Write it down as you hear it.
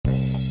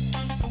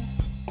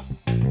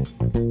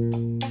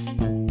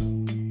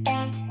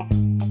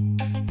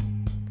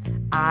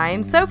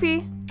I'm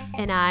Sophie.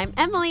 And I'm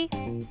Emily.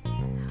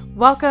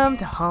 Welcome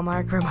to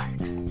Hallmark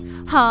Remarks,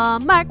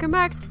 Hallmark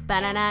Remarks,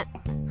 banana,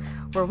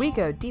 where we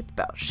go deep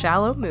about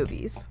shallow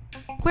movies.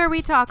 where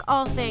we talk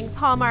all things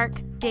Hallmark,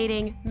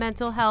 dating,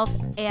 mental health,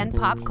 and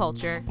pop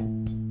culture.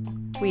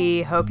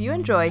 We hope you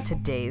enjoy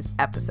today's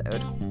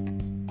episode.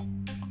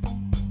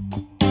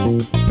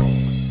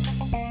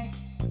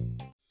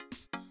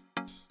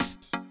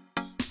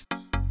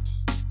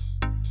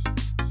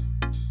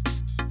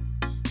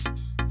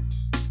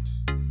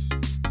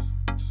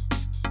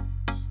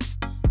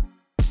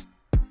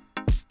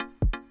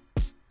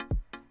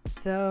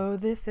 So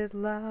this is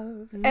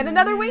love. And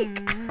another week.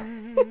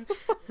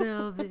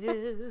 Do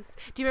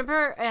you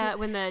remember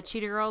when the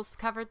Cheetah Girls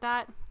covered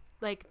that?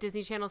 Like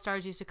Disney Channel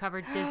stars used to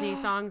cover Disney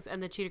songs,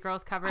 and the Cheetah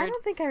Girls covered. I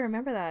don't think I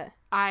remember that.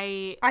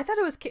 I thought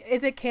it was.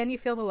 Is it "Can You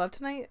Feel the Love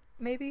Tonight"?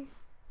 Maybe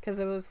because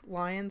it was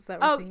lions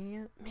that were singing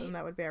it, and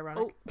that would be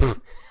ironic. Oh.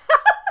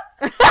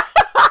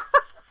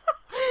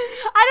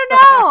 I don't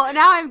know.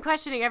 Now I'm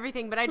questioning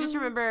everything, but I just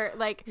remember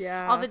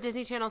all the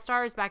Disney Channel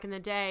stars back in the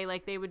day,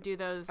 like they would do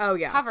those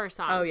cover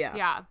songs. Oh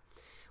yeah.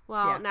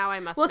 Well, now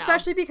I must know. Well,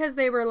 especially because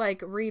they were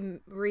like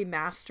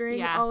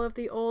remastering all of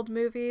the old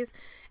movies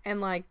and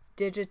like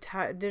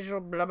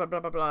digital blah blah blah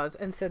blah blahs,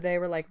 and so they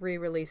were like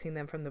re-releasing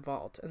them from the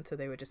vault, and so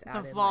they would just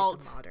add in like a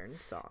modern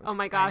song. Oh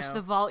my gosh,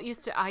 the vault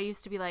I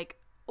used to be like,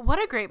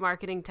 what a great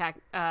marketing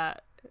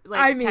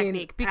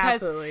technique, because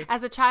absolutely.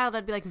 As a child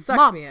I'd be like,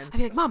 Sucked me in. I'd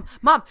be like,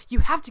 Mom, you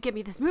have to get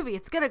me this movie.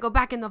 It's gonna go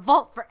back in the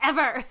vault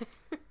forever.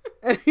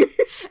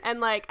 And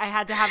like I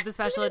had to have the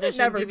special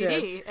edition DVD,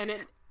 did. And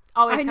it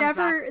always comes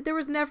back. There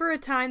was never a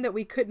time that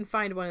we couldn't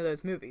find one of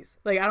those movies.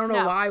 Like I don't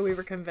know why we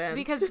were convinced.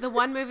 Because the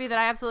one movie that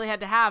I absolutely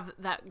had to have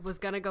that was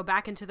gonna go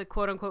back into the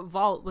quote unquote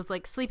vault was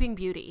like Sleeping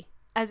Beauty.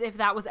 As if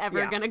that was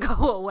ever gonna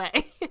go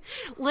away.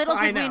 Little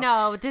did we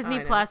know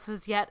Disney Plus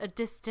was yet a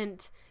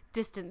distant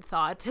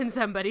thought in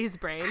somebody's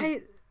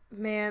brain.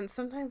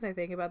 Sometimes I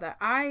think about that.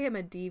 I am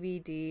a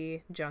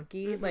DVD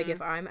junkie. Mm-hmm. Like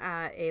if I'm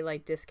at a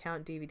like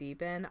discount DVD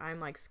bin, I'm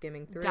like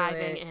skimming through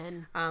diving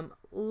in.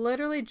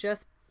 Literally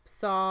just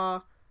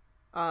saw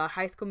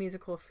High School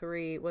Musical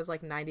 3 was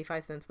like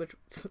 95 cents, which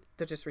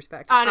the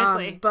disrespect.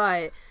 Honestly.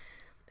 But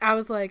I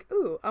was like,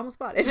 ooh, almost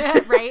bought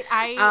it. Right.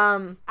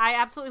 I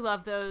absolutely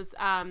love those.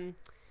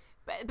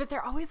 But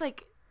they're always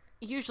like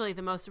usually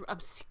the most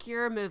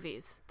obscure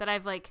movies that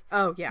I've like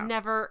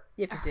never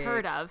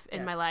heard of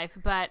in my life.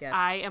 But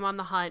I am on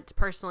the hunt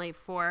personally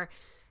for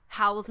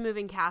Howl's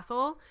Moving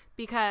Castle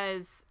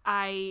because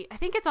I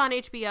think it's on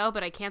HBO,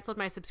 but I canceled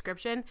my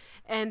subscription.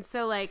 And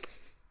so like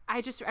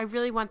I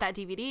really want that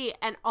DVD,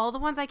 and all the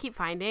ones I keep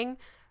finding,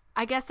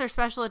 I guess they're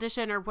special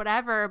edition or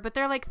whatever, but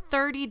they're like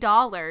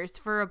 $30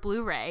 for a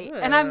Blu-ray. Ugh.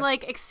 And I'm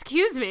like,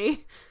 excuse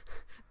me.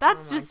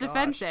 That's just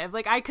offensive.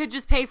 Like I could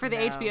just pay for the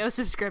HBO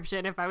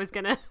subscription if I was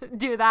going to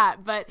do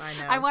that, but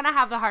I want to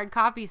have the hard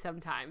copy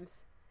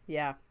sometimes.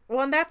 Yeah.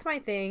 Well, and that's my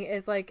thing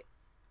is like,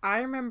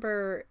 I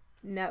remember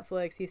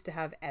Netflix used to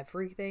have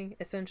everything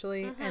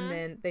essentially, and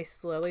then they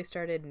slowly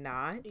started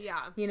not.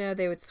 Yeah. You know,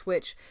 they would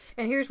switch,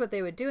 and here's what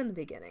they would do in the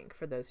beginning,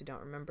 for those who don't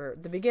remember,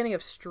 the beginning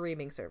of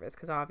streaming service,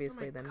 because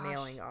obviously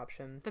mailing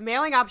option. The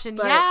mailing option,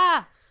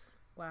 yeah.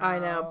 Wow. I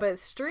know, but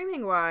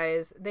streaming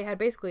wise, they had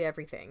basically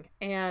everything,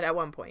 and at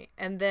one point,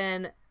 and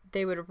then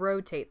they would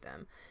rotate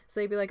them. So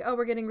they'd be like, oh,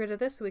 we're getting rid of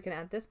this so we can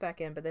add this back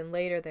in, but then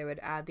later they would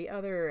add the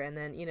other, and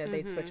then, you know,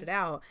 they'd switch it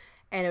out,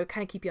 and it would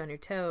kind of keep you on your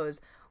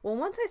toes. Well,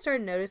 once I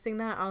started noticing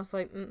that, I was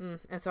like, and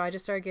so I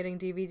just started getting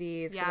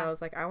DVDs, because I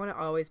was like, I want to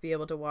always be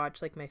able to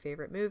watch, like, my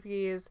favorite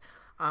movies,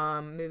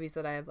 movies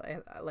that I have,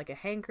 like, a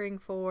hankering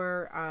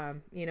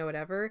for, you know,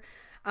 whatever.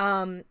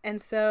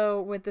 And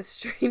so with the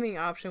streaming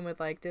option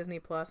with, like, Disney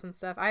Plus and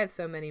stuff, I have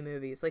so many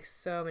movies,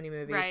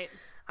 Right.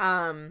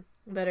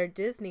 That are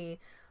Disney.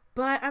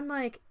 But I'm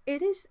like,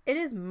 it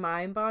is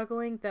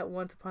mind-boggling that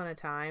once upon a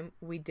time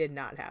we did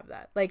not have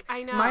that. Like,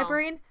 I know. My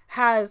brain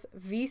has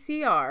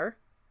VCR,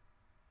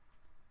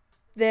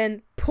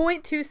 then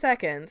 0.2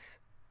 seconds,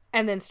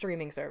 and then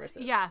streaming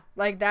services. Yeah.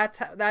 Like,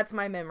 that's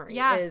my memory.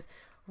 Yeah. Is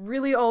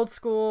really old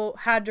school,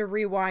 had to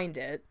rewind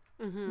it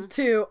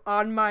to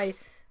on my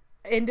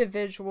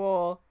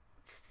individual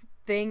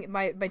thing,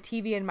 my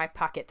TV in my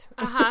pocket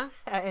at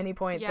any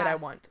point that I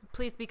want.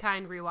 Please be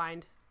kind,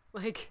 rewind.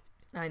 Like...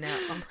 I know.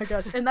 Oh my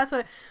gosh. And that's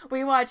what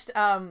we watched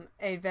a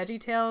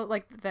VeggieTale,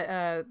 like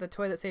the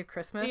toy that saved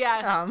Christmas.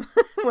 Yeah.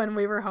 When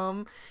we were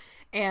home,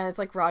 and it's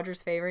like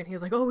Roger's favorite, and he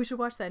was like, "Oh, we should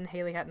watch that." And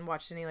Haley hadn't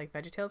watched any like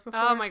VeggieTales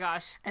before. Oh my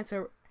gosh. And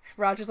so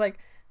Roger's like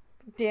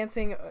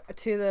dancing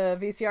to the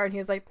VCR, and he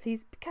was like,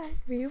 "Please be kind,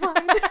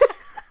 rewind."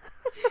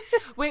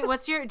 Wait,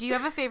 do you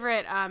have a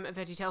favorite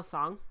VeggieTales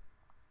song?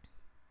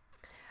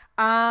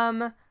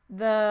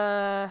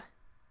 The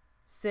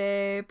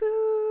say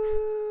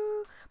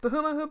boo. I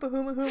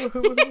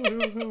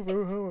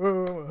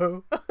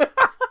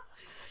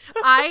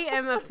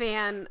am a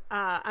fan.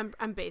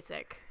 I'm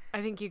basic.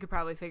 I think you could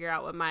probably figure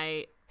out what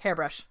my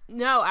hairbrush.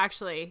 No,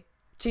 actually,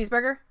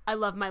 cheeseburger. I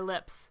love my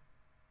lips.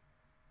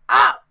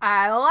 Ah,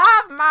 I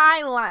love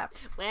my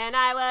lips. When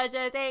I was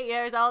just 8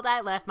 years old, I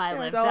left my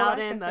lips out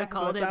in the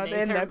cold and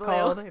they turned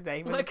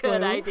blue. What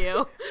could I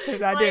do?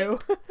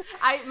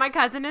 My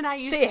cousin and I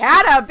used to... She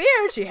had a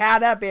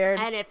beard.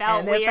 And it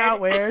felt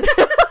weird.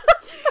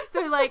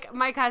 So, like,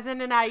 my cousin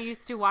and I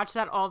used to watch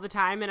that all the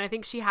time, and I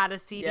think she had a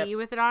CD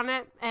with it on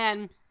it,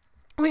 and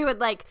we would,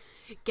 like,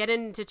 get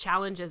into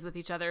challenges with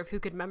each other of who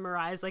could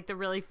memorize, like, the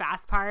really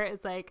fast part.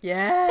 It's like,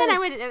 then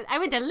I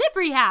went to lip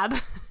rehab.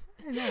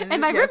 And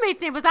my roommate's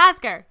name was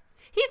Oscar.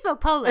 He spoke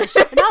Polish,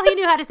 and all he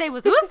knew how to say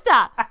was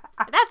 "usta."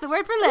 That's the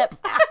word for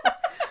lips.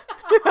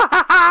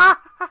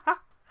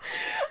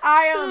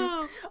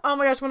 Oh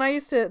my gosh! When I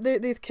used to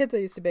these kids I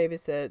used to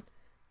babysit,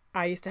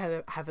 I used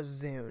to have a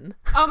Zune.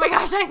 Oh my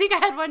gosh! I think I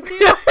had one too.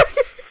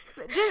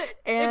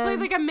 It played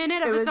like a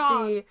minute of a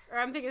song, or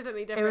I'm thinking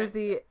something different. It was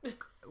the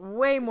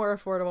way more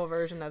affordable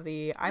version of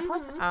the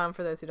iPod.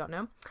 For those who don't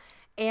know,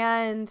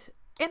 and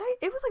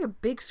it was like a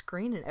big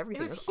screen and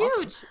everything. It was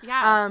huge. Awesome.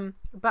 Yeah.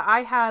 But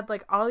I had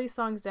like all these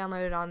songs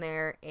downloaded on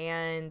there,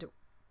 and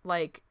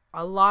like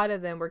a lot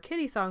of them were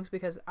kiddie songs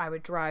because I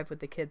would drive with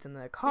the kids in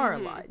the car a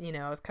lot. You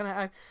know, I was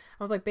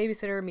like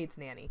babysitter meets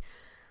nanny.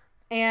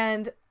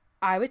 And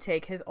I would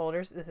take his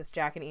older, this is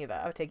Jack and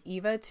Eva. I would take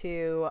Eva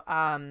to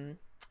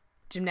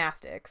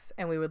gymnastics,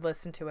 and we would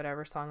listen to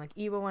whatever song like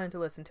Eva wanted to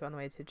listen to on the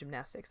way to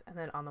gymnastics. And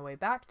then on the way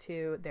back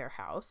to their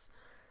house,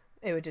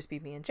 it would just be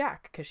me and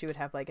Jack because she would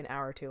have like an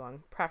hour or two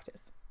long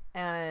practice.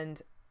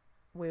 And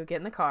we would get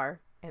in the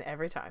car, and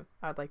every time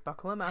I would like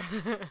buckle him up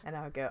and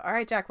I would go, all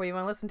right, Jack, what do you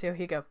want to listen to?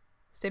 He'd go,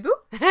 Cebu?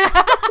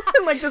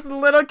 Like this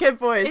little kid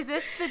voice. Is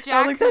this the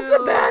Jack like, who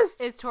the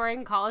best. Is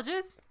touring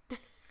colleges?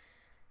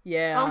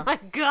 Yeah. Oh my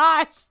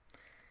gosh.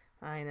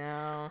 I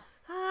know.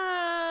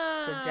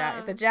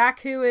 The Jack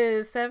who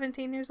is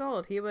 17 years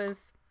old. He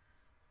was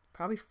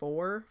probably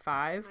 4,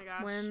 5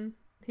 when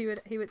he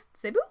would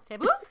Cebu?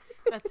 Cebu?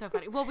 That's so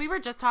funny. Well, we were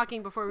just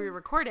talking before we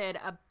recorded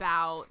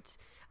about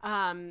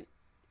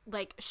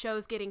like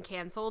shows getting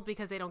canceled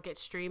because they don't get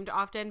streamed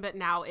often, but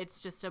now it's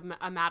just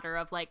a matter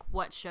of like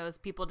what shows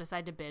people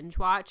decide to binge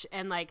watch.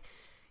 And like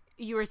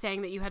you were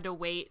saying that you had to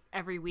wait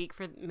every week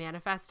for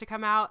Manifest to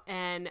come out,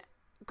 and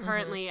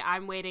currently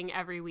I'm waiting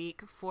every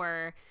week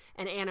for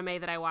an anime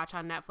that I watch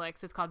on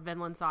Netflix. It's called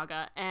Vinland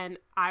Saga, and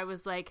I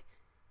was like,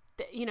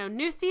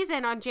 new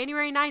season on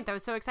January 9th. I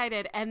was so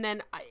excited. And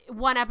then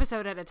one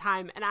episode at a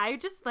time. And I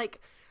just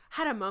like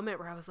had a moment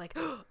where I was like,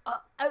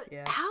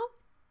 how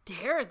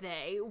dare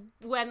they?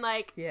 When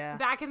like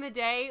back in the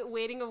day,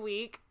 waiting a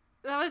week,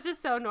 that was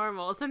just so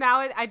normal. So now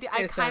I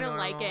kind of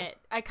like it.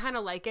 I kind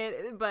of like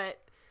it,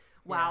 but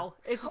wow.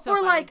 It's just so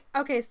funny. Like,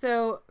 okay,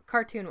 so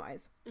cartoon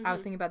wise, I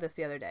was thinking about this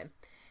the other day.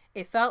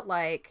 It felt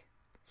like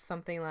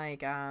something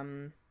like, not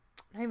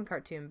even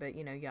cartoon, but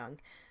young.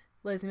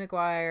 Lizzie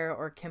McGuire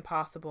or Kim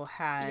Possible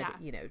had,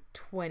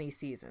 20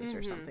 seasons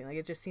or something. Like,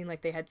 it just seemed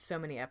like they had so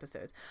many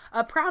episodes.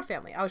 Proud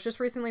Family. I was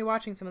just recently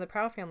watching some of the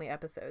Proud Family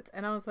episodes,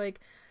 and I was like,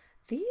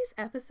 these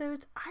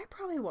episodes, I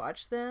probably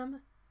watched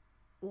them,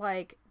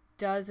 like,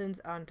 dozens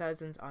on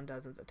dozens on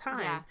dozens of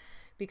times.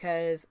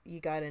 Because you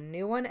got a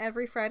new one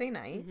every Friday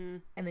night,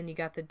 and then you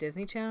got the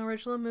Disney Channel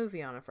original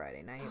movie on a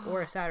Friday night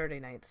or a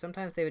Saturday night.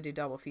 Sometimes they would do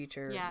double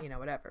feature,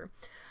 whatever.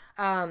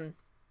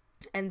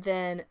 And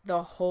then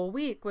the whole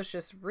week was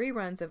just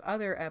reruns of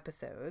other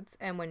episodes.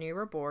 And when you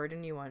were bored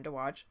and you wanted to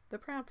watch The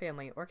Proud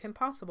Family or Kim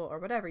Possible or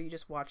whatever, you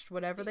just watched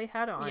whatever they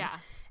had on. Yeah.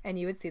 And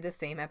you would see the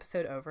same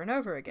episode over and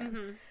over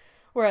again.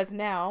 Whereas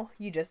now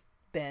you just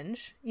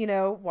binge,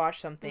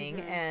 watch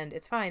something and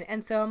it's fine.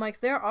 And so I'm like,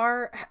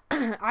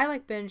 I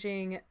like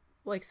binging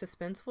like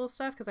suspenseful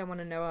stuff because I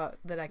want to know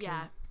that I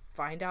can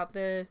find out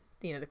the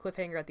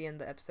cliffhanger at the end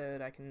of the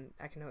episode. I can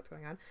know what's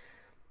going on.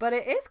 But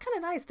it is kind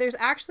of nice. There's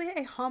actually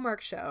a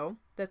Hallmark show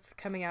that's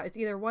coming out. It's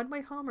either One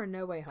Way Home or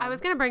No Way Home. I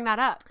was going to bring that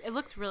up. It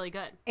looks really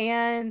good.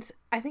 And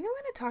I think I'm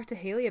going to talk to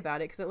Haley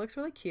about it because it looks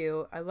really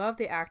cute. I love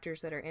the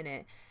actors that are in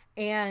it.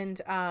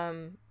 And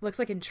looks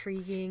like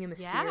intriguing and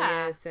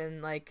mysterious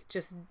and like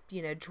just,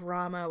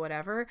 drama,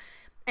 whatever.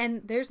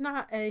 And there's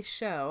not a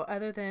show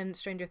other than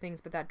Stranger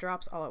Things, but that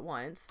drops all at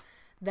once,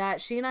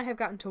 that she and I have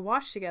gotten to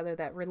watch together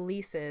that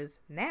releases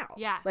now.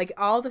 Yeah. Like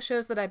all the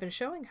shows that I've been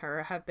showing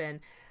her have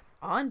been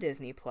on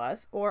Disney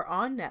Plus or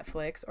on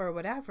Netflix or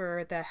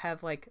whatever that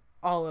have like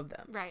all of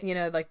them.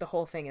 Right. Like the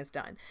whole thing is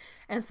done.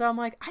 And so I'm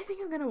like, I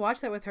think I'm going to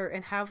watch that with her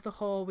and have the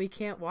whole, we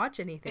can't watch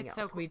anything else.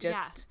 So cool. We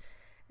just,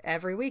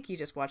 every week you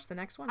just watch the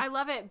next one. I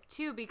love it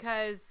too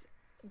because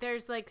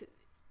there's like,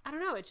 I don't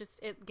know,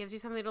 it gives you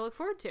something to look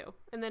forward to.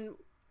 And then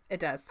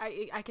it does.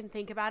 I can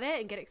think about it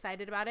and get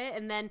excited about it.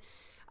 And then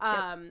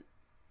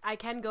I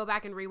can go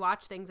back and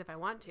rewatch things if I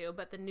want to,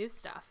 but the new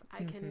stuff, I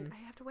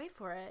have to wait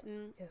for it.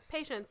 And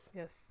patience.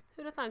 Yes.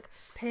 Who'd have thunk?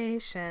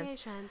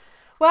 Patience.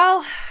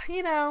 Well,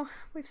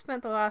 we've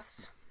spent the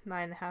last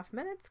 9.5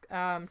 minutes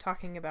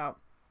talking about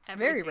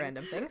very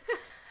random things.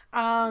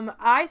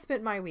 I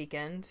spent my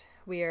weekend.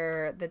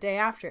 We're the day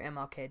after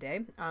MLK Day.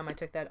 I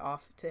took that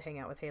off to hang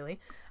out with Haley.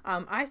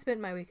 I spent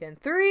my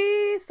weekend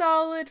 3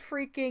 solid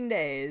freaking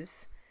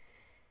days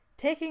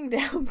taking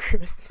down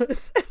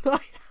Christmas in my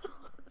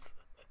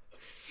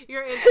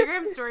Your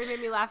Instagram story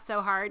made me laugh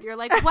so hard. You're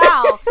like,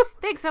 wow,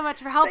 thanks so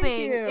much for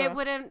helping. It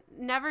would have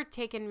never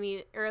taken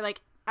me, or like,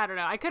 I don't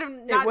know. I could have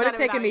not. It would have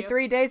taken me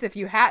 3 days if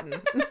you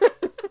hadn't,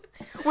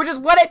 which is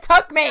what it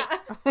took me.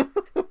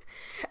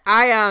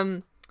 Yeah.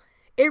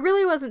 It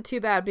really wasn't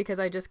too bad because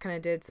I just kind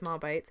of did small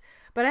bites,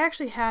 but I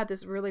actually had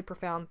this really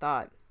profound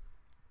thought.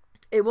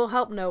 It will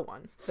help no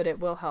one, but it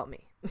will help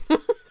me.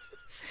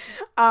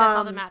 That's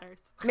all that matters.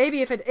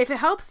 Maybe if it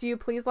helps you,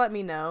 please let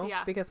me know.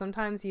 Yeah. Because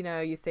sometimes,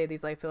 you say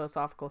these like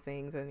philosophical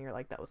things and you're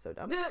like, that was so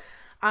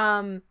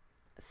dumb.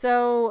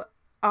 So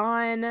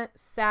on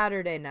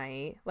Saturday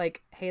night,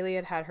 like Haley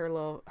had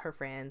her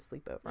friends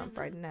sleep over on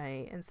Friday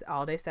night, and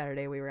all day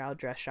Saturday we were out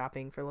dress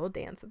shopping for a little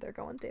dance that they're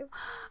going to.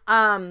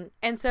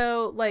 And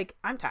so like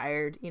I'm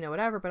tired,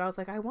 whatever, but I was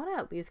like, I want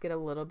to at least get a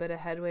little bit of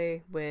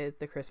headway with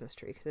the Christmas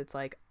tree because it's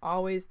like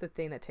always the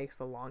thing that takes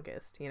the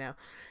longest,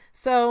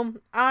 So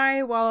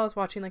while I was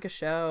watching like a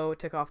show,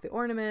 took off the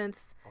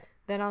ornaments.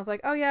 Then I was like,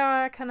 oh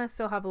yeah, I kind of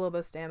still have a little bit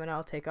of stamina.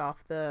 I'll take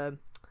off the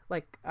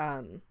like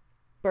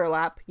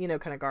burlap, kind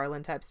of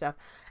garland type stuff,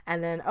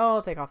 and then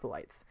I'll take off the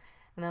lights.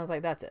 And then I was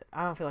like, that's it.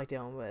 I don't feel like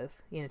dealing with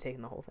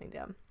taking the whole thing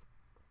down.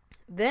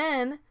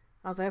 Then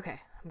I was like, okay,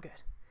 I'm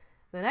good.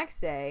 The next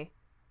day,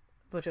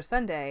 which was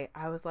Sunday,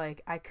 I was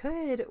like, I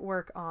could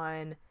work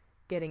on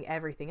getting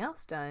everything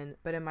else done,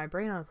 but in my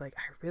brain I was like,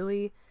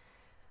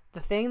 the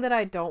thing that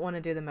I don't want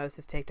to do the most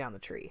is take down the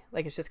tree.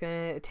 Like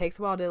it takes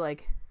a while to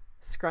like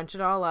scrunch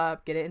it all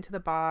up, get it into the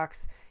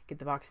box, get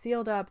the box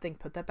sealed up, then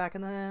put that back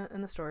in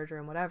the storage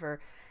room, whatever.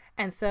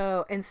 And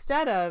so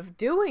instead of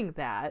doing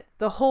that,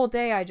 the whole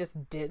day I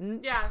just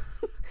didn't. Yeah.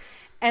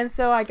 And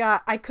so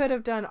I could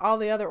have done all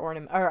the other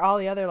all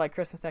the other like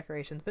Christmas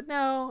decorations, but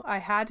no, I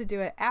had to do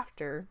it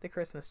after the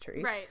Christmas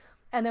tree. Right.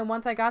 And then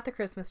once I got the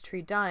Christmas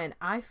tree done,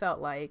 I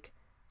felt like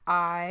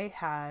I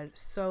had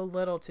so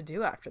little to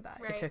do after that.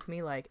 Right. It took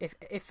me like,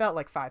 it felt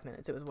like 5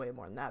 minutes. It was way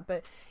more than that,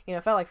 but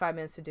it felt like 5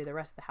 minutes to do the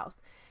rest of the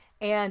house.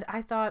 And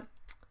I thought,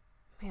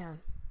 man,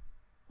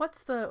 what's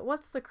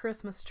the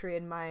Christmas tree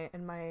in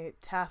my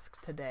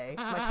task today?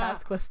 My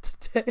task list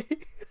today.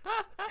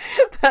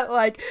 But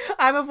like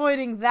I'm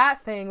avoiding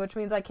that thing, which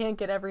means I can't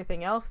get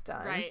everything else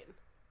done. Right.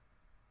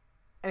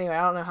 Anyway,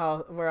 I don't know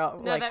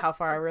how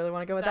far I really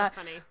want to go with that. That's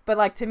funny. But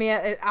like to me,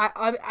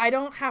 I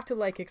don't have to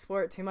like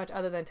explore it too much,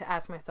 other than to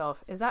ask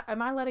myself,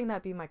 am I letting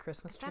that be my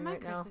Christmas tree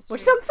right now?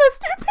 Which sounds so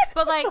stupid.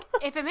 But like,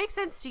 if it makes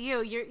sense to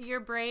you,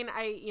 your brain,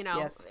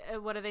 yes.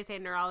 What do they say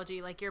in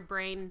neurology? Like your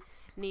brain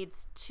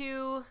needs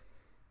two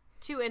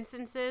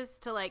instances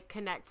to like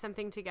connect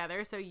something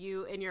together. So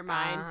you, in your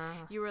mind,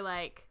 you were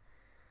like,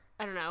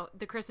 I don't know,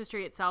 the Christmas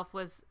tree itself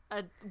was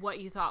what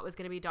you thought was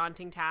going to be a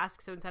daunting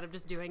task. So instead of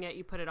just doing it,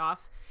 you put it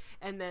off.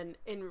 And then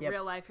in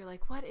real life, you're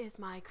like, what is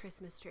my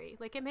Christmas tree?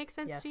 Like, it makes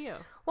sense to you.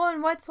 Well,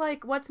 and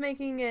what's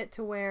making it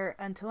to where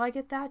until I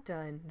get that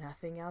done,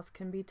 nothing else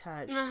can be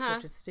touched,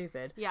 which is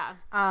stupid. Yeah.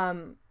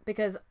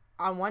 Because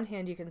on one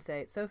hand, you can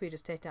say, Sophie,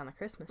 just take down the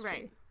Christmas tree.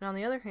 Right. And on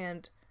the other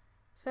hand,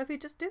 Sophie,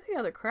 just do the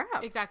other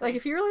crap. Exactly. Like,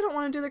 if you really don't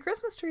want to do the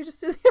Christmas tree,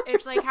 just do the other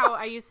It's stuff. like how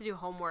I used to do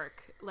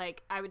homework.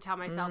 Like, I would tell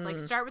myself, like,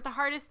 start with the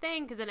hardest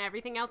thing, because then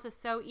everything else is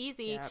so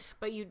easy. Yep.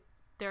 But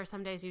there are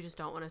some days you just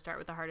don't want to start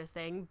with the hardest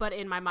thing. But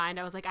in my mind,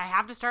 I was like, I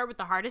have to start with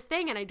the hardest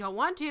thing, and I don't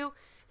want to.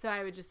 So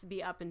I would just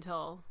be up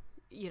until,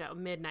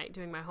 midnight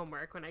doing my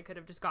homework when I could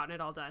have just gotten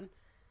it all done.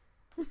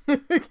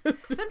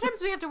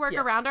 Sometimes we have to work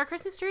around our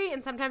Christmas tree,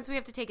 and sometimes we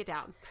have to take it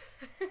down.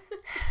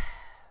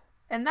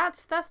 And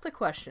that's the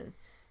question.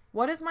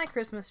 What is my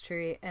Christmas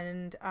tree,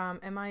 and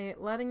am I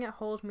letting it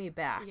hold me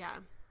back? Yeah.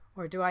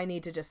 Or do I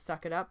need to just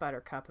suck it up,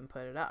 Buttercup, and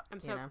put it up?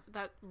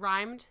 That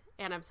rhymed,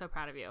 and I'm so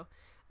proud of you.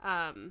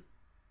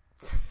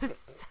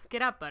 Suck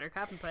it up,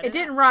 Buttercup, and put it up. It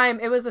didn't rhyme.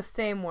 It was the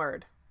same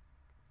word.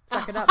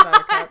 Suck it up,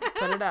 Buttercup.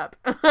 Put it up.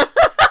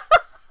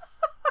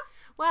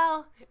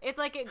 Well, it's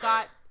like it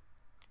got...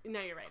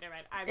 No, you're right.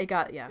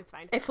 It's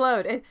fine. It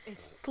flowed. It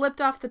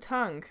slipped off the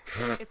tongue.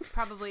 It's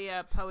probably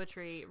a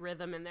poetry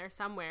rhythm in there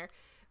somewhere.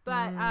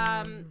 But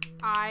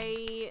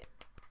I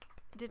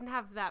didn't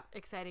have that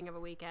exciting of a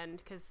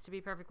weekend because, to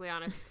be perfectly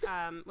honest,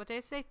 what day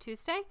is today?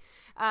 Tuesday?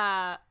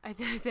 I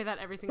say that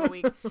every single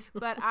week.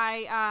 But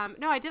I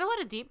did a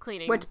lot of deep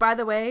cleaning. Which, by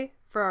the way,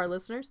 for our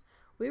listeners,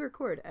 we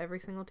record every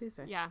single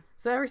Tuesday. Yeah.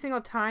 So every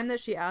single time that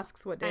she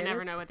asks what day it is, I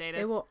never know what day it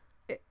is.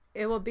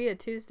 It will be a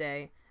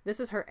Tuesday. This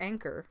is her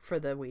anchor for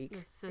the week.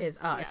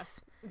 Is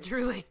us. Yes,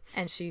 truly.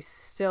 And she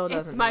still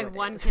doesn't. It's my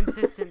one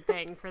consistent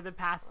thing for the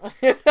past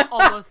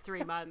almost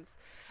 3 months.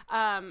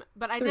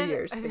 But I 3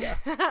 years ago.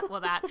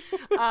 Well, that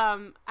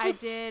I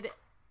did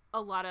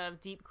a lot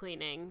of deep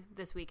cleaning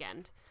this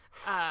weekend.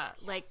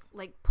 Like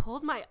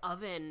pulled my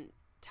oven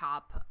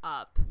top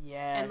up.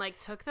 Yes. And like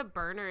took the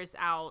burners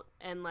out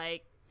and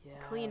like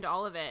cleaned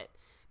all of it.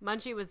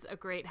 Munchie was a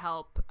great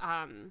help.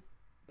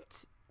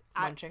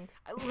 Munching.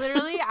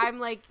 Literally, I'm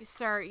like,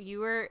 sir,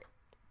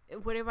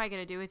 what am I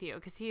going to do with you?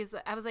 Because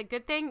I was like,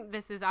 good thing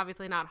this is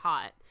obviously not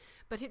hot.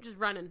 But he just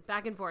running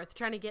back and forth,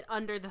 trying to get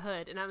under the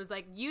hood. And I was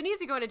like, you need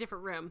to go in a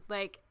different room.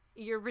 Like,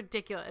 you're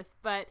ridiculous.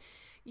 But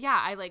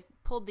yeah, I like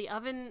pulled the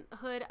oven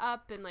hood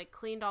up and like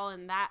cleaned all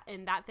in that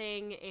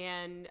thing.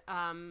 And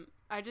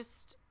I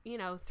just, you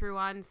know, threw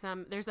on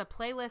there's a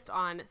playlist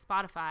on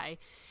Spotify.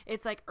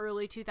 It's like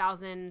early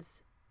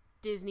 2000s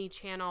Disney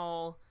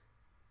Channel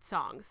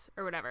songs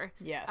or whatever.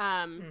 Yes.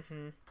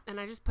 And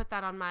I just put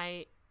that on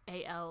my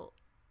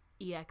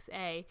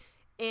Alexa,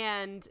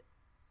 and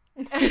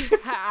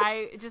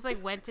I just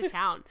like went to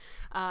town.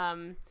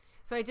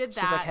 So I did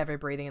that. She's like heavy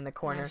breathing in the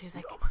corner. She's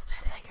like,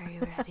 are you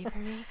ready for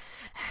me?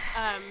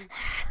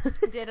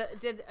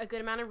 Did a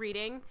good amount of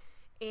reading,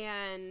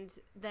 and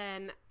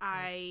then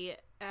I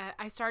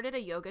started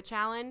a yoga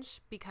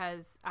challenge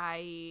because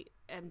I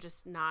am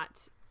just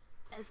not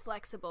as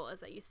flexible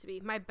as I used to be.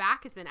 My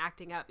back has been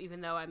acting up,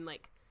 even though I'm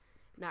like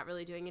not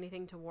really doing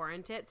anything to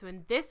warrant it. So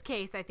in this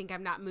case, I think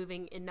I'm not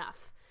moving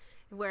enough,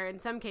 where in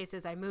some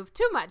cases I move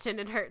too much and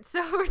it hurts.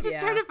 So we're just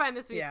trying to find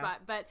the sweet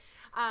spot. But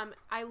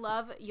I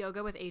love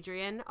Yoga with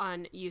Adriene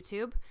on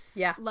YouTube.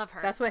 Yeah. Love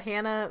her. That's what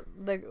Hannah,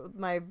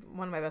 one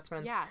of my best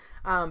friends. Yeah.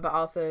 But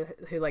also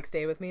who like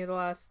stayed with me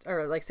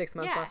the 6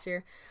 months last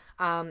year.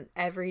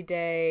 Every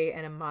day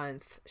in a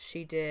month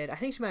she did, I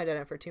think she might have done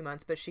it for 2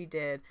 months, but she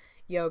did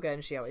yoga,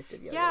 and she always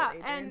did yoga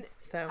with Adriene. And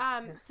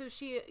so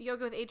she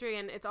Yoga with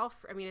Adriene, it's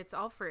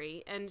all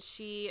free, and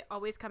she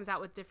always comes out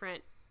with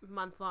different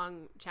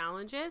month-long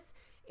challenges,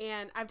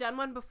 and I've done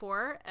one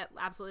before,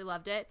 absolutely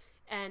loved it,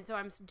 and so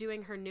I'm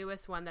doing her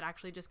newest one that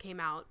actually just came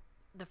out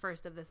the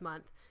 1st of this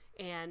month,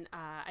 and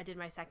I did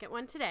my second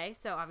one today,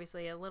 so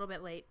obviously a little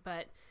bit late,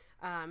 but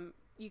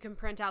you can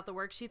print out the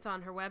worksheets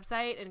on her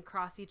website and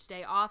cross each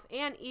day off,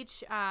 and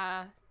each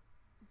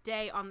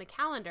day on the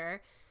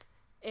calendar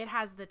it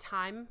has the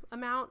time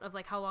amount of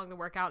like how long the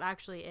workout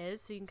actually is,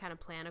 so you can kind of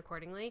plan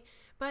accordingly.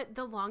 But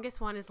the longest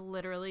one is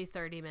literally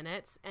 30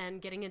 minutes, and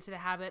getting into the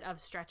habit of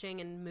stretching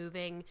and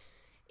moving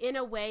in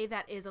a way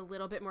that is a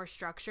little bit more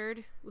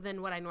structured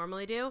than what I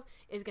normally do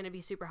is going to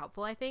be super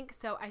helpful, I think.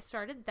 So I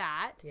started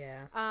that.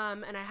 Yeah.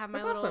 And I have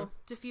my little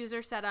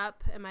diffuser set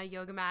up and my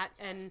yoga mat,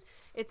 and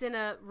it's in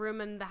a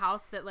room in the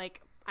house that like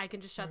I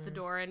can just shut the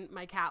door and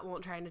my cat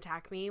won't try and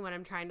attack me when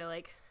I'm trying to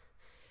like,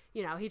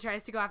 you know, he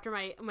tries to go after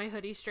my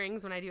hoodie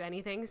strings when I do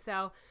anything.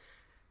 So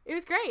it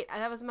was great.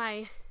 That was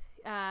my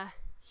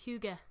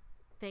Huga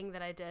thing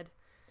that I did.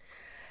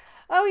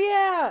 Oh,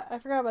 yeah. I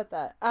forgot about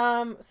that.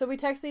 So we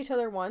texted each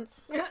other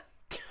once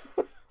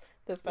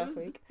this past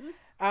week.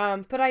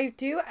 But I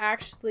do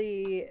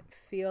actually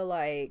feel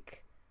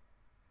like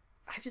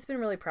I've just been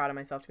really proud of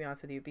myself, to be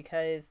honest with you,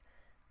 because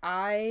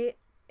I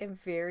am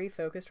very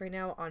focused right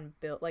now on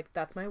build. Like,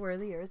 that's my word of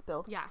the year is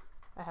build. Yeah.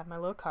 I have my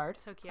little card.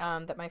 So cute.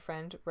 That my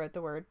friend wrote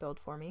the word build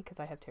for me because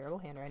I have terrible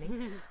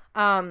handwriting.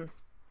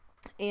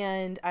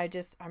 And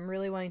I'm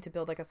really wanting to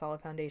build like a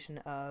solid foundation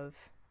of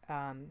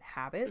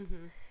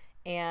habits.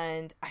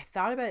 And I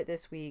thought about it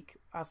this week.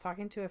 I was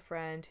talking to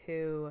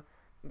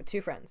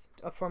two friends,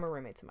 former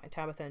roommates of mine,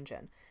 Tabitha and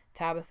Jen.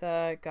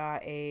 Tabitha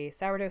got a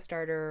sourdough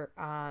starter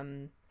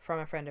from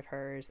a friend of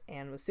hers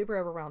and was super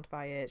overwhelmed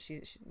by it.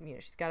 She's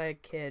got a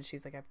kid.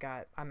 She's like,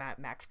 I'm at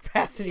max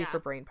capacity for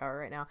brain power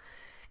right now.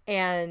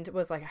 And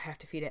was like, I have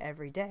to feed it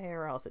every day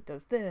or else it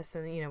does this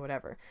and, you know,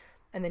 whatever.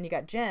 And then you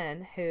got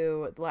Jen,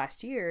 who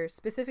last year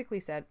specifically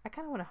said, I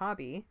kind of want a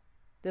hobby.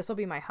 This will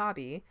be my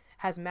hobby.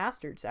 Has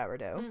mastered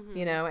sourdough,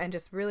 you know, and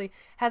just really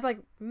has like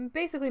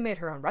basically made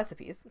her own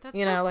recipes. That's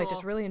you know, so like cool.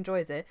 Just really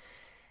enjoys it.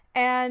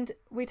 And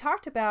we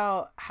talked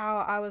about how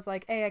I was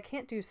like, hey, I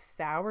can't do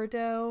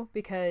sourdough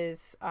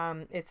because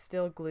it's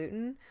still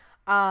gluten.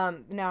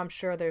 Now I'm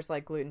sure there's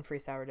like gluten-free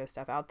sourdough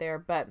stuff out there,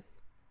 but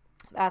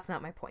that's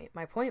not my point.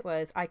 My point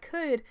was I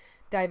could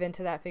dive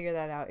into that, figure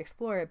that out,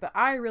 explore it, but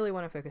I really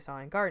want to focus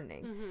on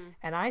gardening.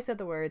 And I said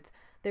the words,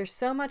 there's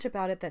so much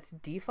about it that's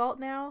default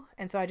now,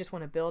 and so I just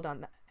want to build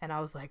on that. And I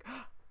was like,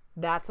 oh,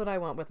 that's what I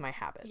want with my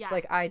habits. Yeah.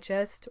 Like, I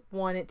just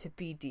want it to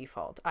be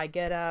default. I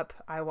get up,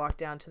 I walk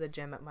down to the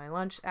gym at my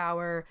lunch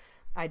hour,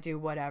 I do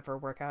whatever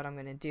workout I'm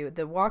going to do.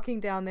 The walking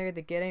down there,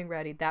 the getting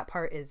ready, that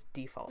part is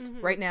default.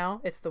 Right now,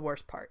 it's the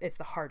worst part. It's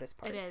the hardest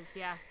part. It is,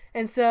 yeah.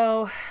 And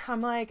so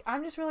I'm like,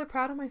 I'm just really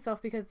proud of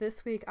myself because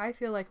this week I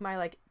feel like my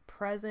like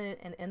present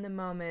and in the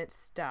moment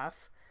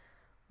stuff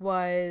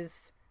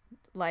was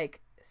like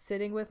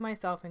sitting with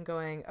myself and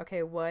going,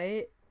 okay,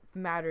 what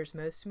matters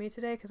most to me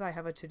today? Because I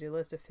have a to-do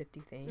list of 50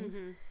 things.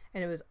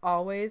 And it was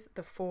always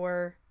the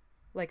four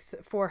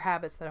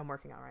habits that I'm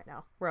working on right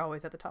now. We're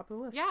always at the top of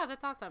the list. Yeah,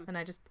 that's awesome. And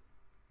I just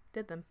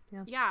did them.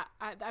 Yeah.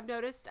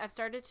 I've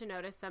started to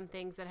notice some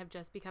things that have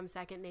just become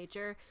second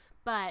nature,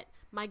 but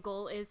my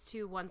goal is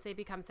to, once they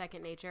become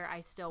second nature, I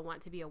still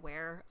want to be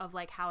aware of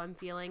like how I'm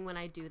feeling when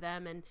I do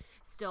them and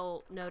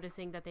still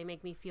noticing that they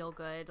make me feel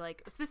good,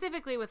 like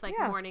specifically with like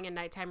morning and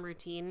nighttime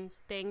routine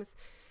things.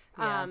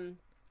 And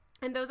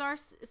those are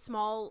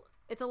small,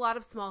 it's a lot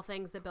of small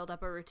things that build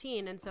up a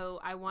routine. And so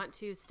I want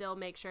to still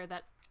make sure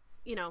that,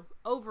 you know,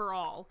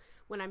 overall,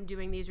 when I'm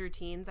doing these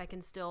routines, I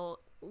can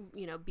still,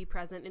 you know, be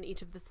present in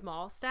each of the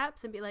small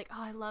steps and be like,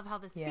 oh, I love how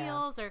this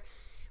feels, or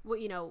what,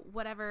 you know,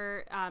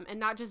 whatever, and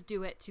not just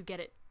do it to get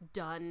it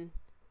done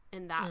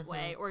in that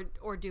way,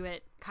 or do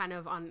it kind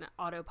of on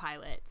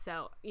autopilot.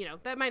 So, you know,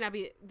 that might not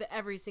be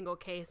every single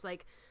case.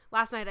 Like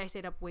last night I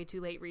stayed up way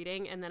too late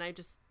reading, and then I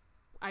just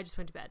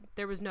went to bed.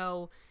 There was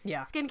no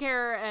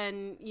skincare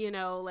and, you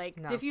know, like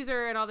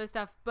diffuser and all this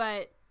stuff,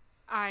 but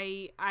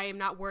I am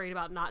not worried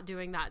about not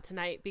doing that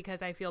tonight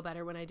because I feel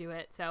better when I do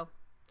it. So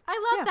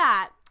I love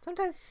that.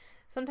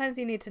 Sometimes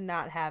you need to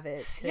not have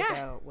it to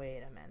go, wait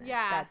a minute.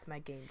 Yeah. That's my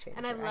game changer.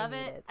 And I love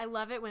it. I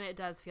love it when it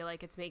does feel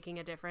like it's making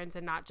a difference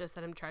and not just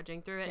that I'm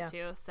trudging through it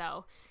too.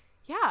 So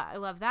yeah, I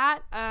love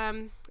that.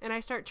 And I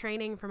start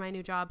training for my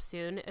new job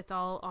soon. It's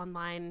all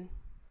online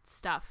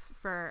stuff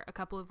for a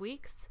couple of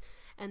weeks.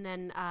 And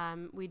then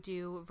we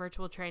do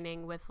virtual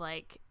training with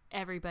like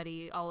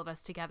everybody, all of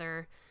us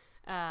together,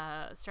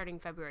 starting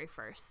February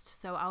 1st.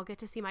 So I'll get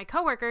to see my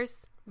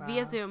coworkers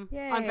via Zoom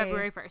on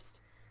February 1st.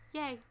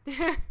 Yay.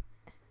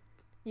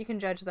 You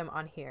can judge them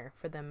on here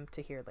for them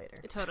to hear later.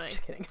 Totally.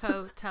 Just kidding.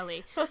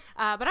 Totally. But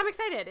I'm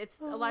excited. It's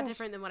a lot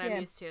different than what I'm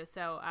used to.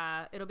 So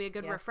it'll be a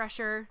good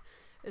refresher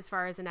as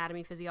far as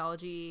anatomy,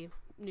 physiology,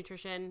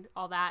 nutrition,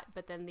 all that.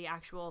 But then the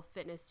actual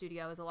fitness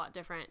studio is a lot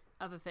different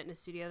of a fitness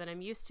studio that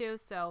I'm used to.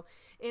 So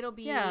it'll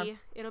be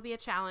a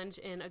challenge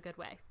in a good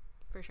way,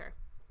 for sure.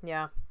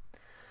 Yeah.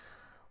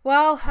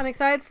 Well, I'm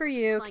excited for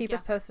you. Keep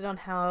us posted on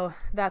how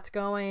that's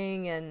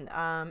going, and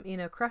you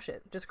know, crush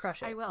it. Just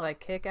crush it. I will. Like,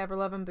 kick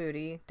ever-loving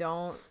booty.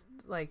 Don't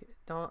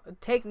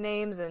take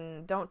names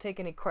and don't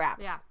take any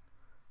crap. Yeah,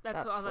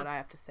 that's what I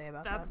have to say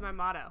about that. That's my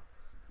motto.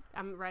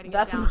 I'm writing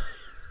it down.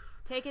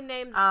 Taking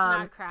names,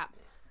 not crap.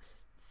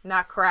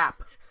 Not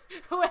crap.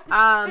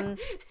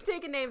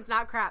 Taking names,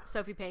 not crap.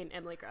 Sophie Payne,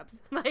 Emily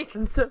Grubbs. Like,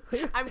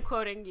 I'm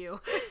quoting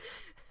you.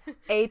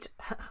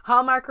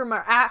 Hallmark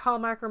remark at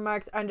Hallmark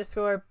Remarks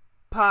 _pod.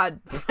 What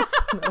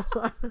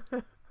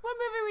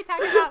movie are we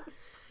talking about?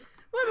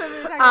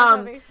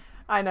 Sophie?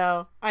 I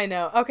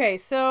know. Okay,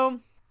 so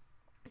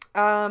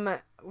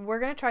we're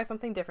gonna try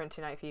something different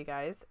tonight for you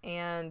guys,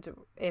 and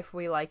if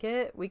we like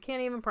it, we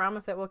can't even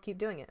promise that we'll keep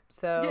doing it.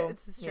 So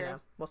this is true. You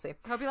know, we'll see.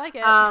 Hope you like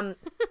it.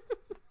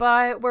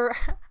 But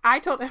I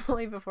told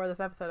Emily before this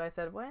episode, I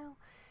said, well,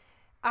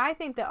 I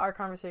think that our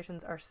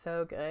conversations are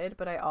so good,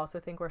 but I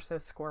also think we're so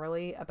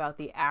squirrely about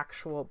the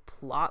actual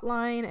plot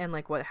line and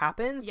like what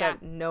happens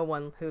that no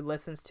one who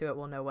listens to it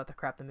will know what the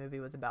crap the movie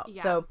was about.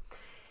 Yeah. So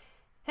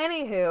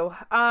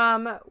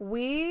anywho,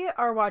 we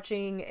are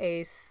watching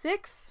a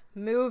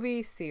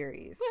 6-movie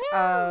series.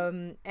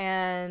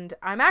 And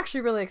I'm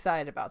actually really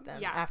excited about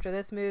them. Yeah. After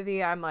this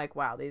movie, I'm like,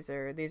 wow, these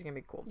are gonna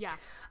be cool. Yeah.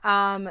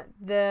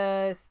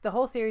 The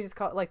whole series is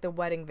called like the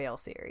Wedding Veil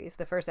series.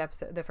 The first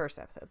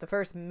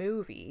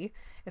movie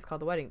is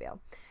called The Wedding Veil.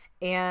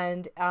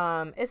 And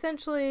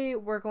essentially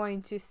we're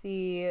going to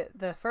see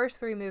the first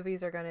 3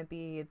 movies are going to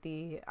be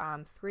the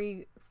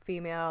 3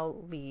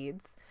 female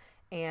leads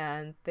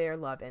and their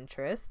love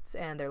interests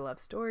and their love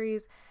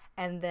stories.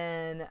 And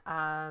then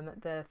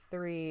the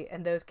 3,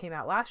 and those came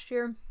out last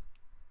year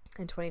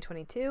in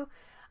 2022.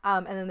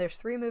 And then there's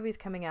 3 movies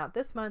coming out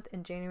this month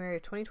in January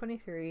of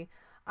 2023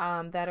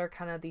 that are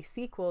kind of the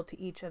sequel to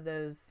each of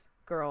those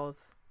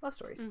girls' love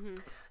stories. Mm-hmm.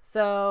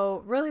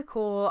 So really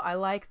cool. I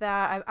like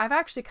that. I've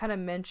actually kind of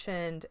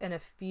mentioned in a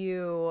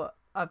few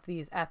of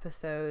these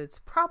episodes,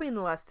 probably in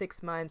the last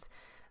 6 months,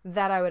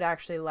 that I would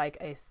actually like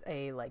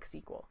a like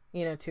sequel,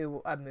 you know,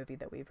 to a movie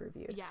that we've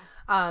reviewed.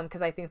 Yeah.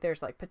 Because I think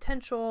there's like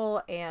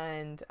potential,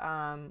 and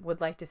would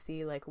like to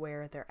see like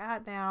where they're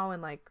at now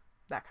and like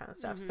that kind of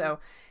stuff. Mm-hmm. So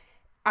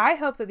I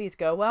hope that these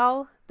go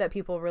well, that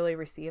people really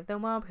receive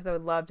them well, because I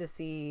would love to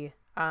see.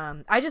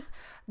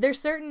 There's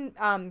certain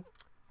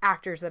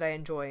actors that I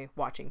enjoy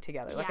watching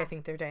together. Like I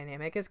think their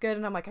dynamic is good,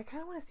 and I'm like, I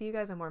kind of want to see you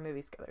guys in more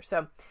movies together.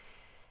 So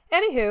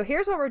anywho,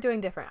 here's what we're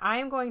doing different. I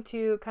am going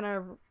to kind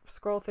of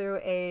scroll through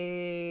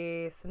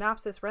a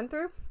synopsis run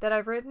through that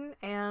I've written,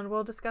 and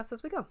we'll discuss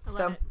as we go.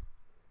 So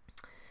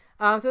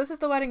this is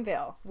The Wedding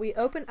Veil. We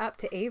open up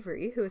to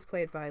Avery, who is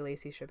played by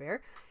Lacey Chabert,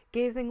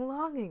 gazing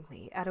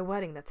longingly at a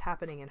wedding that's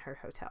happening in her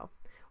hotel.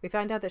 We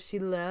find out that she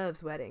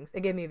loves weddings.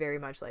 It gave me very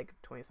much like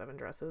 27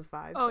 Dresses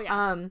vibes. Oh,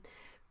 yeah.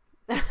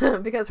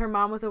 Because her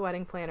mom was a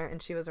wedding planner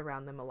and she was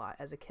around them a lot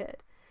as a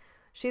kid.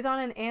 She's on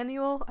an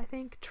annual, I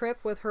think,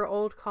 trip with her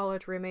old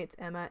college roommates,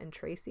 Emma and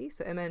Tracy.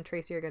 So Emma and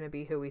Tracy are going to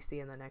be who we see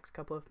in the next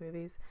couple of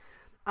movies.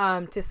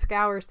 To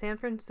scour San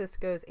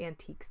Francisco's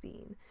antique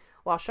scene.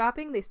 While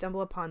shopping, they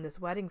stumble upon this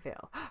wedding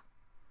veil.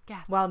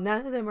 Gasp. While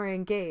none of them are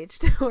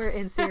engaged or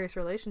in serious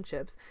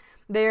relationships,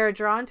 they are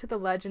drawn to the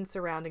legend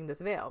surrounding this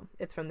veil.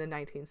 It's from the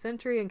 19th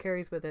century and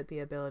carries with it the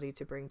ability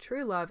to bring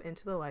true love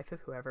into the life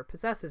of whoever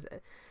possesses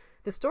it.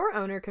 The store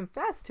owner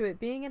confessed to it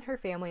being in her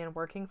family and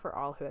working for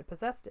all who had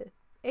possessed it.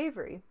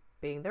 Avery,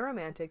 being the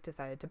romantic,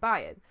 decided to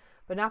buy it,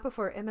 but not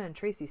before Emma and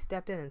Tracy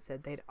stepped in and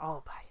said they'd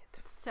all buy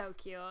it. So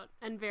cute.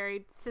 And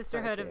very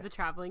Sisterhood of the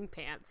Traveling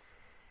Pants.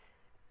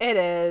 It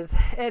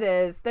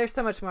is. There's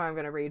so much more I'm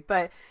going to read,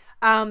 but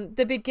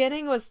the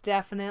beginning was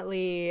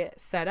definitely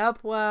set up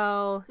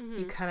well. Mm-hmm.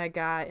 You kind of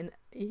got, and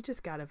you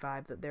just got a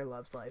vibe that their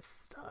love life's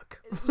stuck.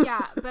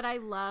 Yeah, but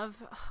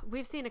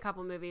we've seen a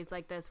couple movies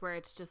like this where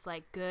it's just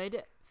like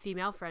good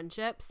female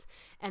friendships,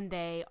 and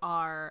they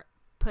are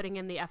putting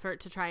in the effort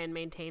to try and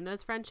maintain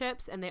those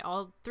friendships. And they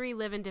all three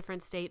live in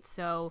different states,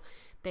 so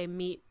they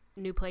meet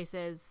new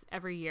places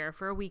every year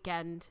for a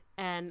weekend.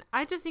 And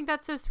I just think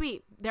that's so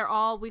sweet.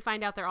 We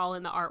find out they're all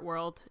in the art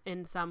world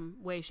in some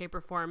way, shape,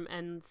 or form.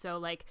 And so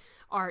like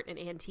art and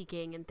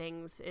antiquing and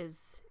things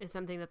is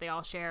something that they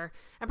all share.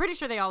 I'm pretty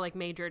sure they all like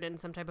majored in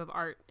some type of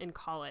art in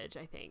college,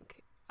 I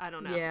think. I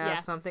don't know. Yeah,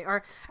 something.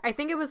 Or I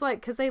think it was like,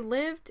 because they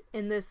lived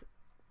in this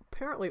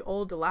apparently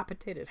old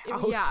dilapidated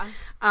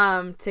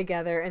house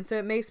together, and so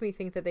it makes me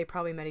think that they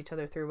probably met each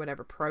other through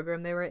whatever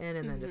program they were in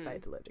and then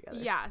decided to live together.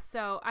 Yeah,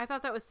 so I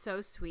thought that was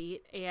so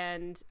sweet,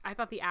 and I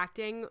thought the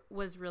acting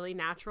was really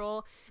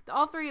natural.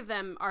 All three of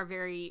them are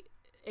very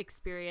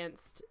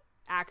experienced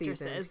actresses.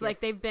 Seasoned,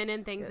 like they've been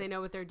in things, they know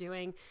what they're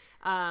doing,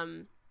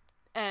 and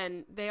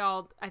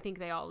I think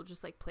they all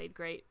just like played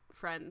great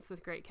friends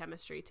with great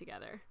chemistry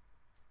together.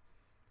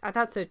 I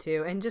thought so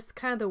too, and just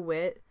kind of the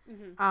wit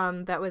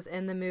that was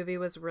in the movie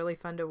was really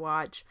fun to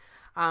watch.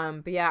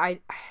 But yeah, I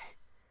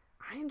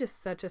am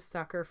just such a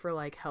sucker for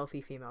like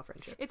healthy female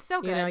friendships. It's so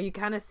good. You know, you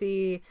kind of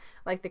see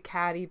like the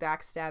catty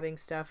backstabbing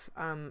stuff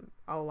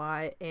a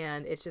lot,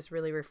 and it's just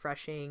really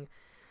refreshing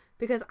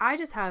because I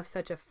just have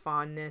such a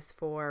fondness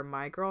for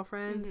my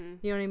girlfriends.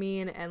 You know what I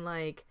mean? And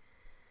like,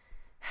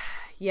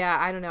 yeah,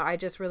 I don't know. I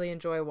just really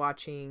enjoy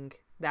watching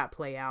that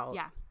play out.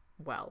 Yeah.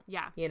 Well,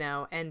 yeah, you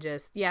know, and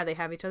just they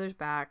have each other's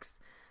backs,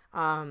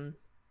 and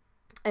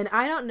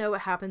I don't know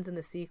what happens in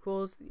the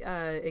sequels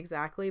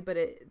exactly, but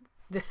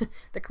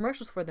the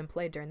commercials for them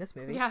played during this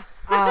movie,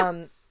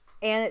 and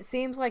it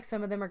seems like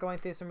some of them are going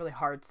through some really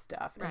hard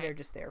stuff, and they're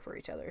just there for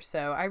each other.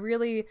 So I'm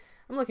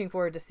looking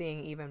forward to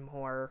seeing even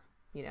more,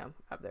 you know,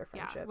 of their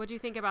friendship. What do you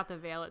think about the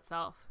veil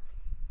itself?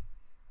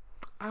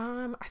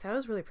 I thought it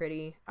was really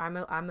pretty. I'm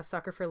a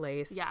sucker for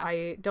lace. Yeah.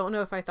 I don't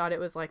know if I thought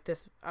it was like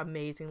this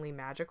amazingly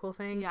magical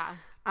thing. Yeah.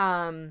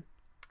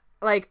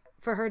 Like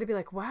for her to be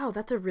like, wow,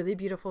 that's a really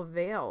beautiful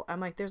veil. I'm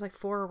like, there's like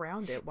 4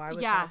 around it. Why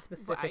was that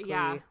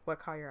specifically what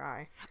caught your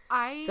eye?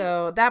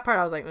 So that part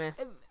I was like, meh.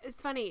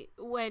 It's funny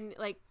when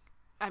like,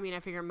 I mean,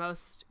 I figure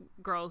most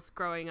girls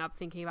growing up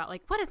thinking about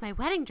like, what is my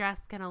wedding dress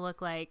gonna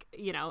look like,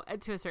 you know,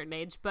 to a certain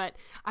age. But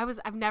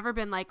I've never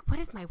been like, what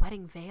is my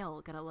wedding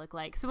veil gonna look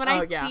like? So when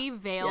I see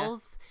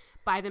veils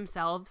by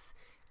themselves,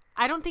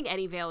 I don't think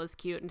any veil is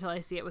cute until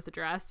I see it with a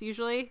dress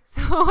usually.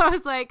 So I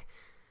was like,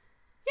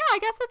 yeah, I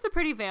guess that's a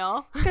pretty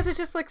veil. Because it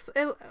just looks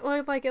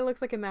like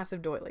a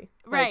massive doily.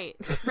 Right,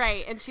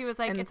 right. And she was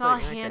like, it's all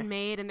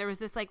handmade, and there was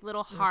this like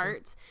little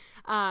heart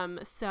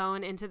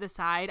sewn into the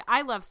side.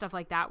 I love stuff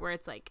like that where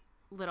it's like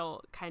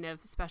little kind of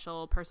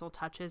special personal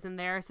touches in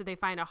there. So they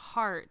find a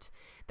heart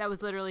that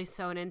was literally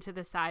sewn into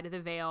the side of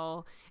the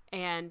veil,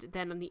 and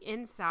then on the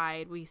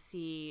inside we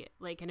see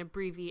like an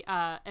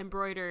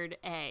embroidered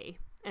A.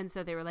 And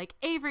so they were like,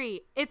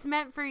 Avery, it's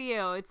meant for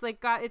you. It's like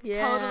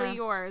totally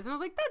yours. And I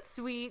was like, that's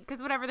sweet,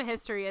 because whatever the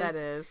history is, that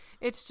is.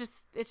 It's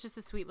just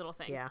a sweet little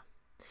thing. Yeah.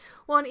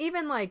 Well, and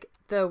even like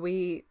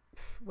we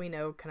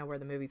know kind of where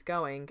the movie's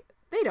going.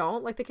 They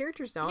don't, like the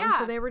characters don't. Yeah.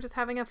 So they were just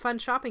having a fun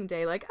shopping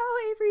day. Like,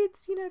 oh, Avery,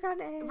 it's got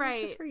an A, right?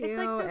 It's just for you. It's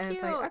like so and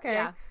cute. It's like,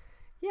 okay,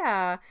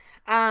 yeah.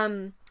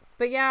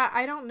 But yeah,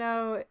 I don't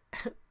know.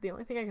 The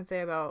only thing I can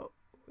say about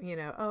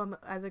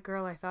as a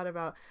girl, I thought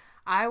about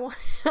I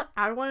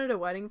wanted a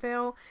wedding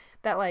veil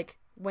that like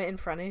went in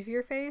front of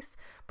your face,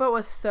 but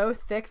was so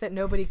thick that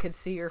nobody could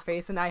see your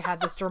face, and I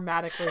had this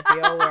dramatic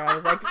reveal where I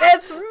was like,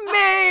 "It's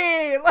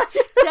me!" Like,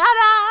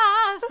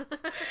 ta-da!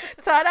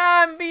 Ta-da!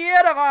 I'm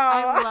beautiful.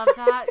 I love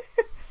that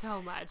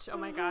so much. Oh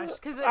my gosh,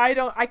 because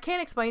I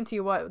can't explain to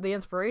you what the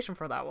inspiration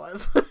for that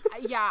was.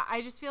 Yeah,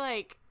 I just feel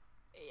like,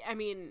 I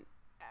mean,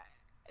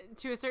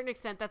 to a certain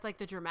extent, that's like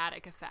the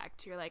dramatic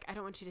effect. You're like, I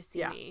don't want you to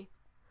see me.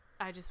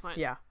 I just want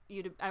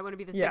you to. I want to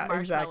be this big marshmallow,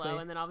 exactly.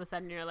 And then all of a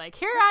sudden you're like,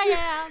 "Here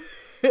I am."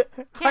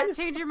 Can't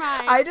change your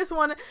mind. I just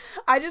want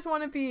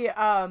to be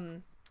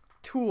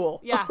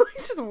Tool. Yeah,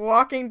 just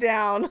walking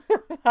down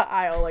the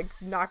aisle, like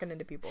knocking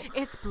into people.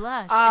 It's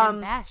Blush and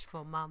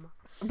Bashful, Mama.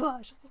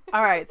 Blush.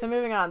 All right, so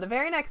moving on. The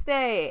very next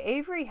day,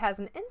 Avery has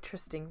an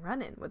interesting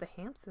run-in with a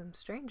handsome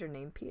stranger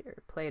named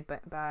Peter, played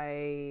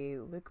by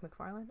Luke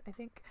McFarlane, I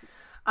think.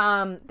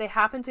 They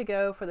happen to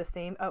go for the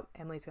same. Oh,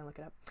 Emily's gonna look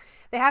it up.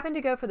 They happen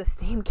to go for the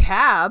same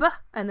cab,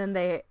 and then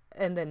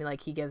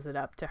like he gives it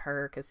up to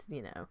her because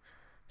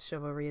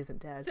chivalry isn't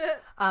dead.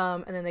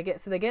 And then they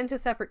get into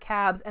separate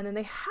cabs, and then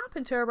they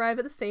happen to arrive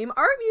at the same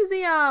art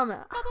museum.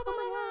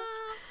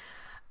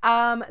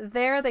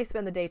 There they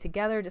spend the day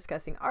together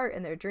discussing art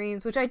and their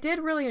dreams, which I did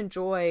really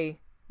enjoy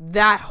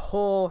that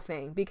whole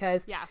thing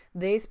because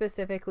they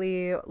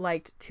specifically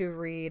liked to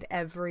read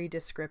every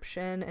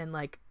description and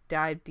like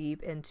dive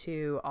deep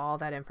into all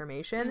that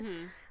information.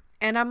 Mm-hmm.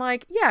 And I'm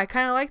like, yeah, I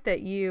kind of like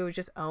that you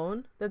just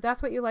own that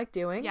that's what you like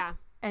doing. Yeah.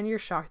 And you're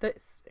shocked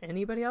that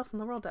anybody else in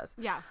the world does.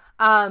 Yeah.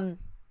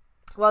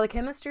 While the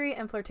chemistry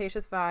and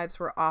flirtatious vibes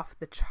were off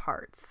the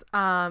charts.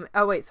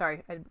 Oh, wait,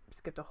 sorry. I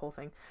skipped a whole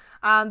thing.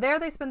 There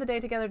they spend the day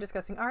together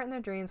discussing art and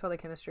their dreams while the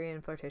chemistry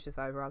and flirtatious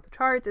vibes were off the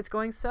charts. It's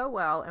going so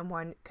well, and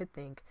one could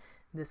think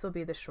this will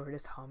be the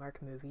shortest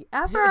Hallmark movie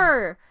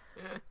ever.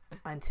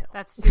 Until.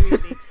 That's too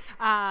easy.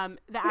 The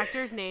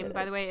actor's name,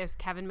 by the way, is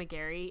Kevin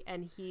McGarry,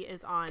 and he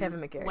is on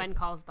When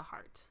Calls the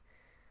Heart.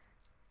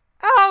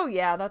 Oh,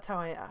 yeah, that's how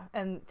I...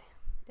 and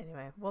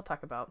anyway, we'll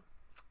talk about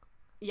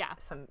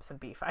some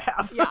beef I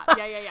have.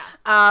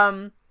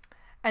 Yeah.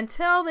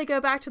 Until they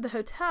go back to the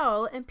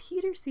hotel, and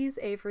Peter sees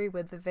Avery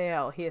with the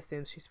veil. He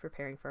assumes she's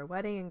preparing for a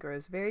wedding and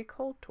grows very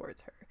cold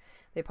towards her.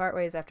 They part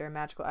ways after a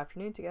magical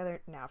afternoon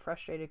together, now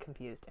frustrated,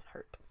 confused, and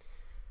hurt.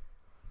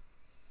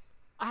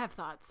 I have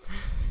thoughts.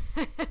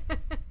 I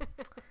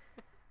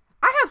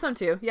have some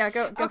too. Yeah,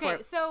 go for it.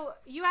 Okay, so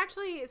you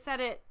actually said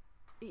it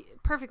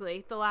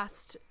perfectly, the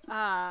last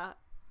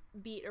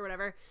beat or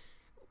whatever.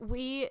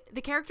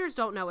 The characters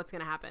don't know what's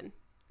going to happen.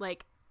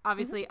 Like,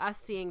 obviously, us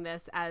seeing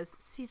this as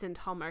seasoned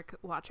Hallmark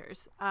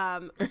watchers,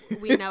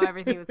 we know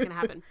everything that's going to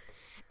happen.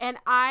 And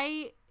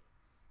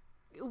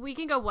we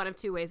can go one of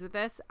two ways with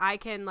this. I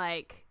can,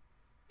 like,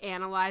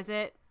 analyze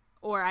it,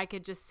 or I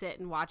could just sit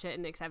and watch it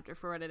and accept it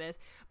for what it is.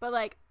 But,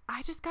 like,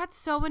 I just got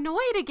so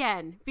annoyed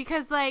again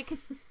because, like,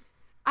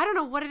 I don't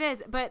know what it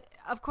is. But,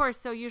 of course,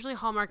 so usually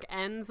Hallmark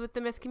ends with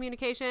the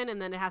miscommunication,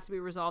 and then it has to be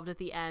resolved at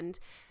the end.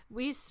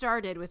 We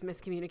started with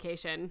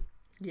miscommunication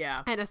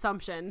and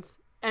assumptions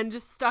and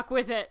just stuck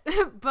with it.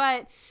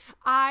 But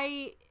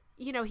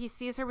he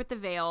sees her with the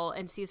veil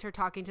and sees her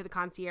talking to the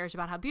concierge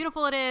about how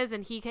beautiful it is.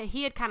 And he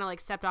had kind of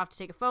like stepped off to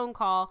take a phone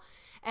call.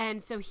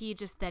 And so he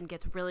just then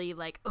gets really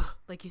like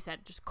you said,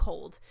 just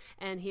cold.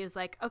 And he was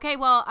like, okay,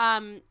 well,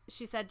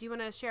 she said, do you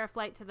want to share a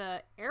flight to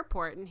the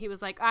airport? And he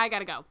was like, I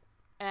gotta go.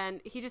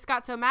 And he just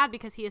got so mad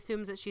because he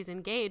assumes that she's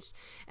engaged.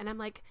 And I'm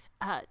like,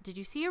 did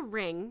you see a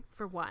ring,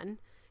 for one?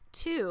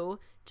 2,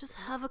 just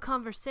have a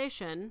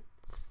conversation.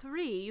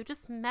 3, you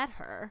just met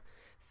her.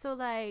 So,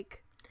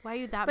 like, why are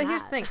you that mad? But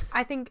here's the thing.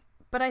 I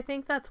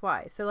think that's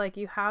why. So, like,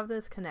 you have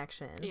this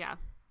connection. Yeah.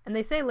 And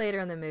they say later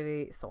in the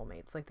movie,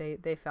 soulmates. Like,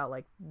 they felt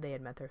like they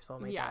had met their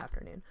soulmate that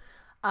afternoon.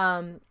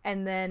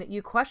 And then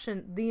you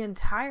question the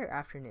entire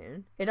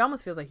afternoon. It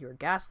almost feels like you were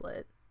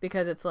gaslit.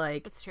 Because it's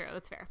like... It's true.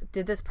 It's fair.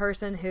 Did this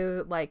person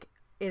who, like,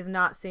 is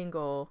not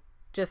single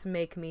just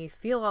make me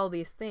feel all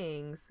these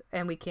things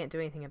and we can't do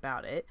anything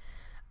about it?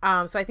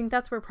 So I think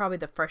that's where probably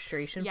the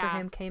frustration for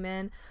him came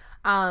in.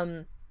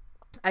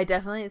 I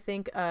definitely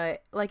think,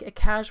 like, a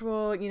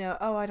casual,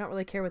 I don't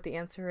really care what the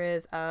answer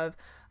is of,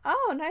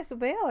 oh, nice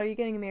veil, are you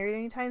getting married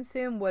anytime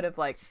soon? Would have,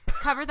 like...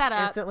 Covered that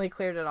up. Instantly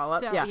cleared it all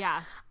up. So,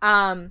 yeah.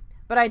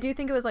 But I do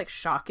think it was, like,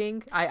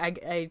 shocking.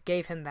 I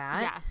gave him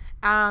that.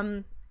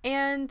 Yeah.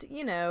 And,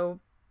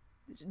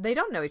 they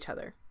don't know each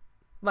other.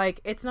 Like,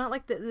 it's not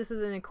like this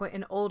is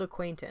an old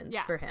acquaintance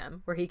for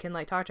him where he can,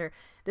 like, talk to her.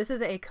 This is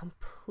a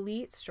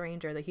complete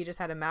stranger that he just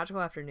had a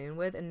magical afternoon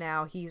with, and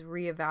now he's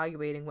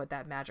reevaluating what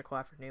that magical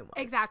afternoon was.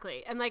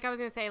 Exactly. And, like, I was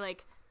going to say,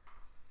 like,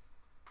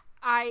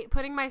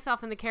 putting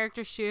myself in the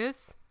character's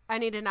shoes, I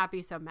need to not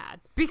be so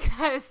mad.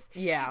 Because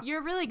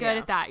you're really good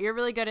at that. You're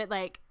really good at,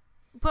 like...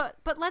 But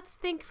let's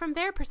think from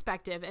their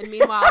perspective. And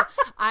meanwhile,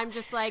 I'm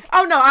just like...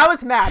 Oh, no, I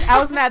was mad. I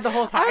was mad the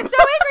whole time. I was so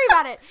angry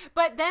about it.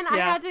 But then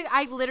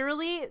I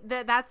literally,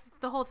 that's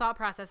the whole thought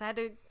process. I had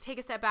to take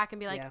a step back and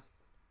be like,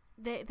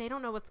 they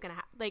don't know what's going to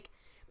happen. Like,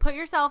 put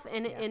yourself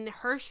in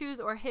her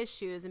shoes or his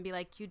shoes and be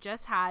like, you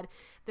just had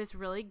this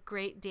really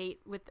great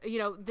date with,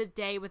 the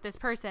day with this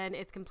person.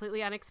 It's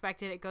completely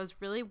unexpected. It goes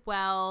really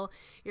well.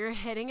 You're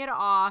hitting it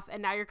off.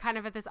 And now you're kind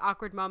of at this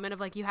awkward moment of,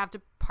 like, you have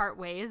to part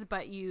ways,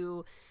 but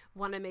you...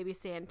 want to maybe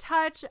stay in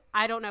touch.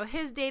 I don't know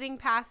his dating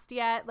past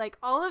yet, like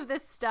all of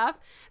this stuff.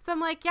 So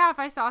I'm like, if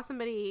I saw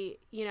somebody,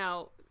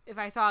 if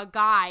I saw a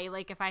guy,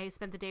 like if I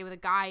spent the day with a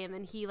guy and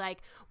then he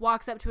like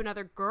walks up to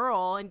another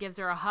girl and gives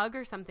her a hug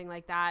or something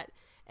like that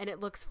and it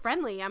looks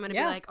friendly, I'm going to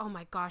be like, oh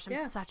my gosh, I'm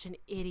such an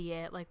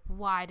idiot. Like,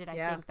 why did I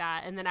think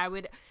that? And then I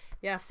would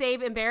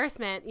save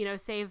embarrassment,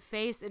 save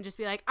face and just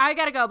be like, I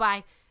got to go,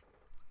 bye.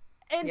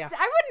 And I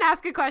wouldn't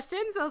ask a question.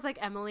 So I was like,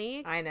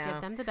 Emily, I know.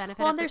 Give them the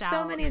benefit of the doubt.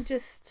 Well,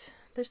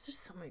 there's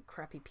just so many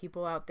crappy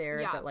people out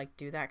there that like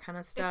do that kind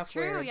of stuff. It's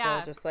true, where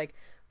they'll just like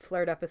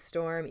flirt up a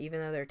storm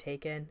even though they're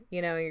taken.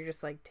 You're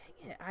just like,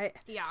 dang it.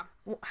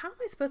 How am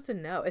I supposed to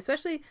know?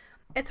 Especially,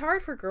 it's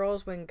hard for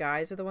girls when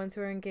guys are the ones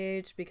who are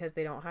engaged because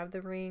they don't have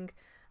the ring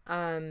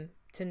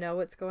to know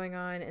what's going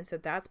on. And so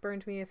that's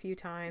burned me a few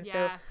times.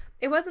 Yeah. So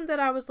it wasn't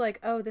that I was like,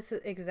 oh, this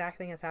exact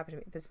thing has happened to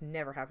me. This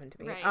never happened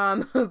to me.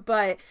 Right.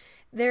 But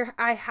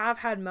I have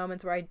had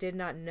moments where I did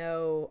not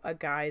know a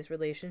guy's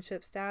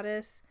relationship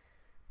status.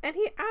 And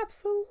he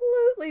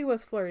absolutely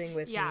was flirting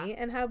with me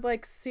and had,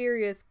 like,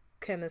 serious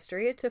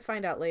chemistry to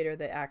find out later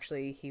that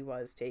actually he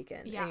was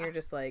taken. Yeah. And you're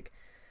just like,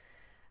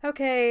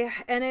 okay.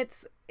 And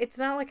it's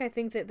not like I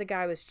think that the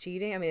guy was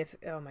cheating. I mean,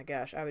 oh my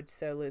gosh, I would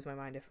so lose my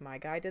mind if my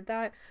guy did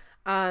that.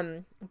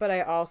 But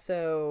I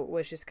also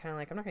was just kind of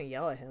like, I'm not going to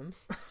yell at him.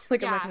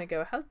 Like, I'm not going to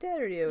go, how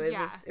dare you?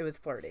 It was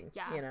flirting,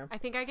 I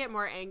think I get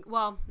more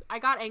well, I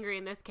got angry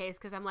in this case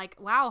because I'm like,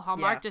 wow,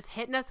 Hallmark just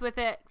hitting us with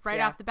it right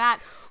off the bat.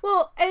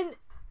 Well, and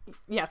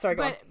Yeah, sorry,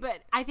 go on.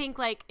 But I think,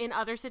 like, in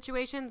other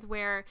situations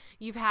where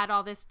you've had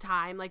all this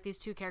time, like, these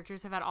two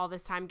characters have had all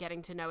this time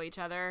getting to know each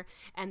other,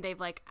 and they've,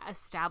 like,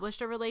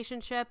 established a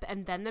relationship,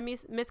 and then the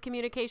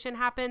miscommunication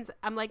happens,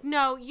 I'm like,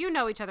 no, you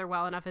know each other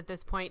well enough at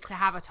this point to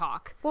have a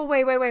talk. Well,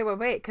 wait,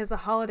 because the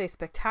Holiday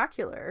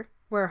Spectacular,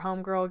 where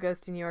homegirl goes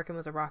to New York and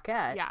was a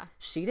rockette,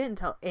 she didn't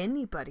tell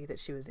anybody that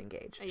she was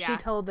engaged. Yeah. She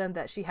told them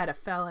that she had a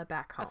fella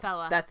back home. A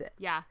fella. That's it.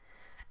 Yeah.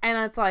 And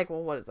it's like,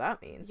 well, what does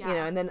that mean? Yeah. You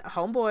know, and then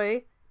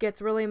homeboy gets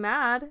really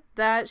mad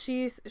that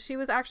she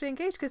was actually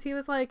engaged, because he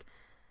was like,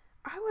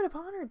 I would have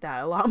honored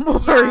that a lot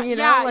more, you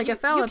know, like a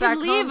fella back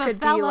home could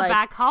be like,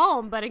 back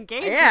home, but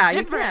engaged is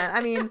different. You can.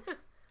 I mean,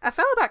 a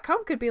fella back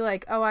home could be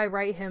like, oh, I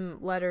write him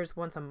letters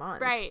once a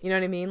month, right? You know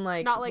what I mean?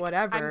 Like, not like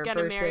whatever. I'm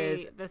gonna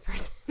marry this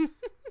person.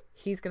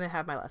 He's gonna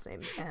have my last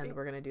name, and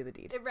we're gonna do the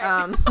deed.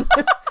 Right.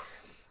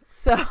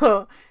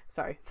 So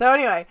sorry. So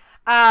anyway,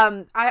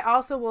 I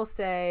also will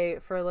say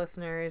for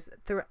listeners,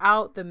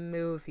 throughout the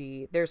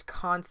movie, there's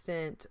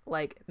constant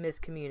like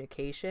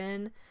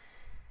miscommunication.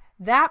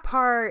 That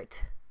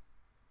part,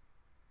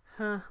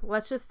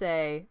 let's just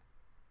say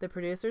the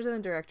producers and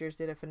the directors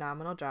did a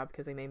phenomenal job,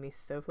 because they made me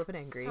so flippin'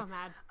 angry. So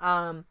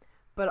mad.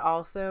 But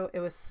also it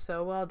was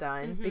so well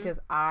done, because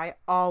I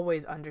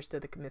always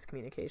understood the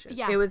miscommunication.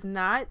 Yeah. It was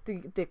not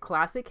the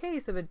classic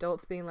case of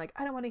adults being like,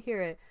 I don't want to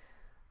hear it.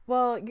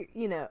 Well,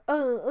 you know,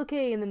 oh,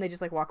 okay, and then they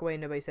just like walk away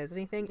and nobody says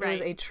anything. Right. It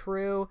was a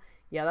true,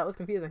 that was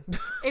confusing.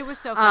 It was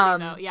so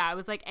funny though. Yeah, it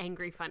was like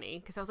angry funny,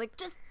 because I was like,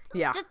 just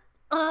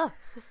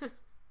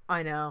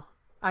I know.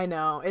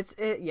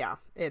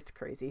 It's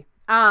crazy.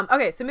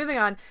 Okay, so moving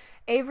on.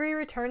 Avery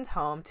returns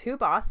home to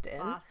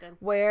Boston,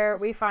 where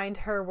we find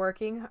her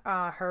working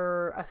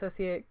her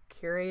associate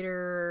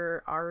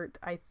curator art,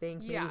 I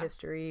think, maybe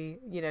history,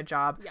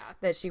 job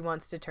that she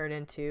wants to turn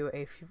into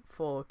a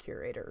full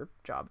curator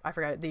job. I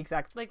forgot the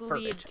exact like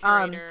verbiage. Lead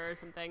curator or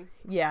something.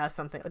 Yeah,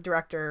 something,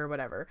 director or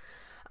whatever.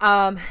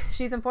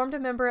 She's informed a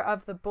member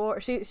of the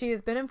board. She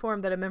has been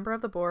informed that a member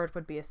of the board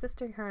would be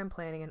assisting her in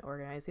planning and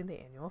organizing the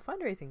annual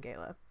fundraising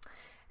gala.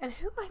 And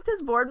who might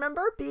this board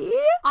member be?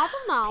 I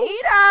don't know.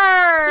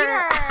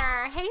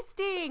 Peter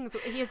Hastings.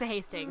 He is a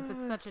Hastings.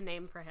 It's such a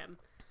name for him.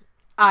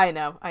 I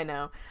know.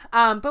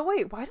 But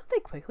wait, why don't they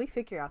quickly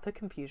figure out the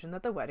confusion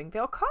that the wedding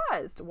veil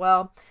caused?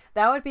 Well,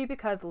 that would be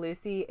because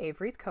Lucy,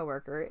 Avery's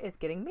coworker, is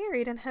getting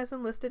married and has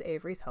enlisted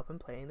Avery's help in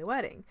planning the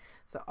wedding.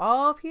 So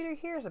all Peter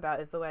hears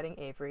about is the wedding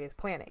Avery is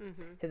planning.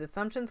 Mm-hmm. His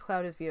assumptions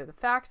cloud his view of the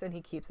facts, and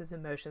he keeps his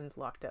emotions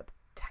locked up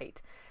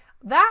tight.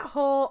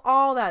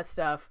 All that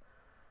stuff.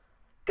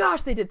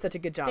 Gosh, they did such a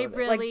good job. They of it.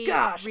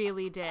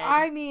 Really did.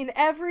 I mean,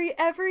 every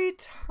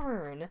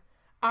turn,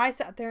 I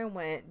sat there and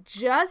went,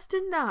 just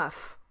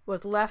enough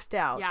was left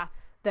out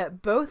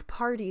that both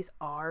parties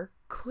are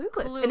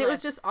clueless. And it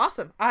was just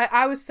awesome.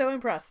 I was so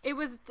impressed. It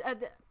was a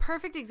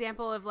perfect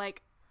example of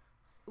like,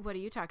 what are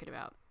you talking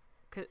about?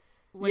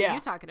 What are you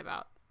talking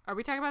about? Are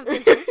we talking about the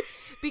same thing?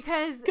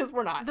 Because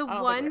we're not.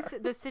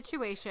 The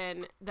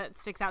situation that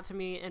sticks out to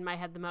me in my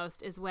head the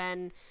most is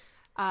when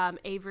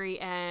Avery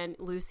and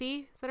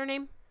Lucy, is that her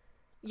name?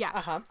 Yeah.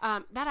 Uh-huh.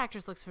 That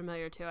actress looks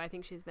familiar too. I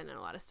think she's been in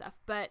a lot of stuff.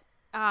 But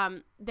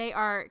they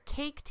are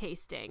cake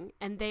tasting,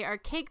 and they are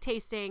cake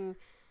tasting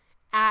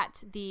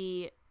at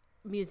the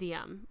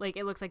museum. Like,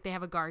 it looks like they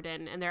have a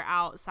garden, and they're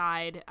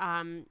outside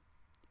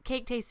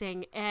cake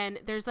tasting, and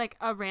there's like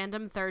a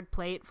random third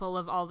plate full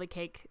of all the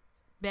cake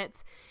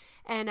bits.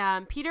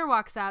 And Peter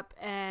walks up,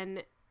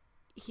 and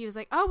he was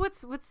like, oh,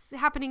 what's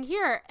happening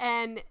here?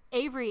 And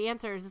Avery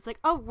answers, it's like,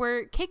 oh,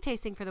 we're cake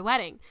tasting for the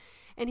wedding.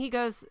 And he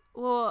goes,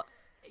 well,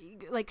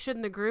 like,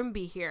 shouldn't the groom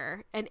be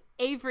here? And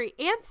Avery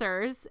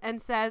answers and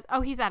says,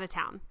 oh, he's out of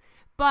town.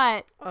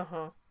 But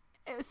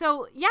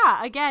so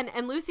again,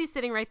 and Lucy's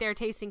sitting right there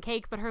tasting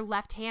cake, but her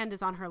left hand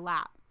is on her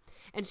lap,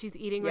 and she's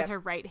eating with her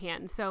right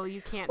hand, so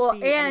you can't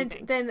see anything.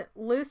 And then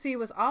Lucy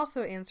was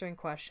also answering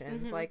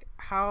questions like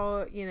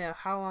how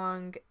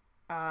long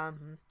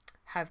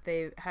have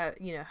they how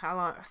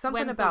long,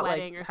 something when's about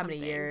like how many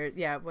years,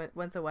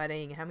 when's the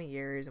wedding, how many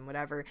years, and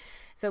whatever.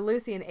 So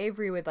Lucy and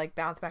Avery would like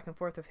bounce back and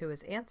forth with who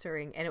was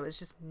answering, and it was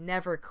just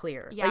never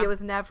clear. Like, it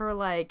was never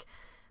like,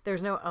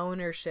 there's no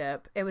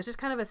ownership. It was just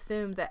kind of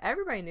assumed that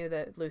everybody knew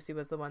that Lucy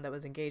was the one that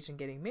was engaged and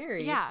getting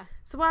married.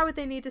 So why would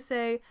they need to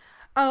say,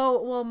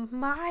 oh, well,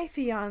 my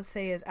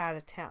fiance is out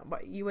of town?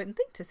 What, you wouldn't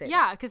think to say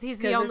that. Because he's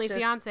the only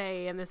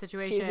fiance in the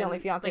situation. He's the only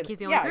fiance. Like, he's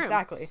the only groom.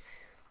 Exactly.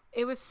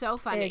 It was so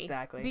funny.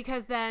 Exactly.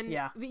 Because then,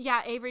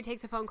 Avery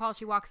takes a phone call.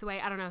 She walks away.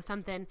 I don't know,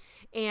 something.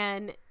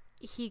 And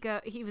he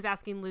was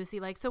asking Lucy,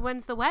 like, so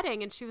when's the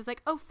wedding? And she was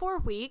like, 4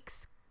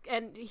 weeks.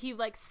 And he,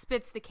 like,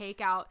 spits the cake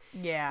out.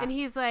 Yeah. And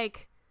he's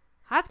like,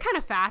 that's kind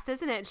of fast,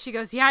 isn't it? And she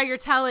goes, yeah, you're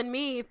telling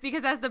me.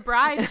 Because as the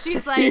bride,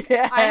 she's like,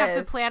 I have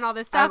to plan all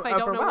this stuff. I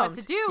don't know what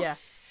to do. Yeah.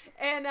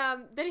 And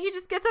then he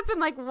just gets up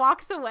and, like,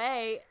 walks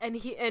away. And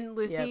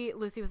Lucy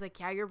was like,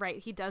 yeah, you're right.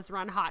 He does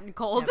run hot and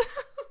cold.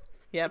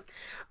 Yep.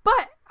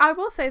 But I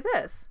will say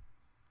this.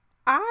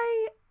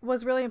 I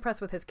was really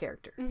impressed with his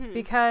character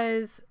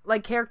because,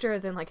 like, character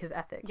as in, like, his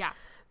ethics. Yeah.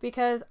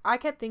 because I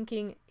kept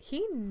thinking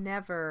he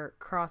never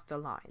crossed a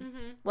line.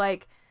 Mm-hmm.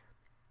 Like,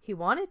 he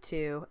wanted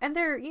to, and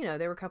there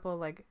were a couple of,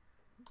 like,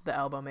 the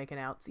elbow making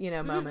outs,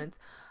 moments.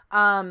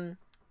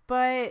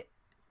 But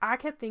I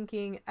kept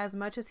thinking, as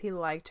much as he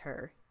liked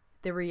her,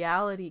 the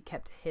reality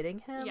kept hitting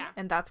him,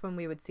 and that's when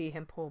we would see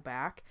him pull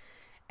back.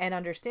 And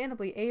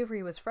understandably,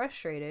 Avery was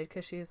frustrated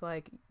because she's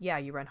like, yeah,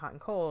 you run hot and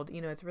cold.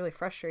 It's really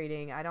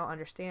frustrating. I don't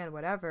understand,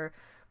 whatever.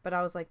 But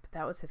I was like, but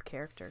that was his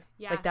character.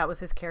 Yeah. Like, that was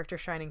his character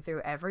shining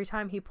through. Every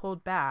time he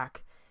pulled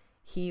back,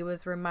 he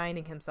was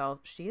reminding himself,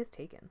 she is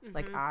taken. Mm-hmm.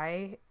 Like,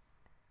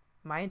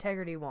 my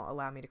integrity won't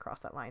allow me to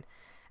cross that line.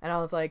 And I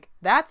was like,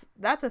 that's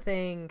a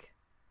thing.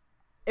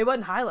 It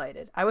wasn't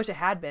highlighted. I wish it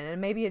had been, and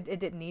maybe it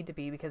didn't need to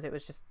be because it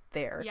was just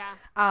there. Yeah.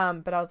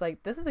 But I was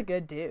like, this is a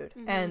good dude,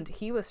 and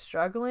he was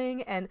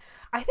struggling, and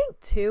I think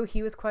too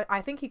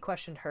I think he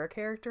questioned her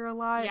character a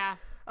lot. Yeah.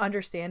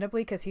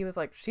 Understandably, because he was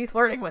like, she's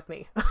flirting with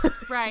me,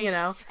 right?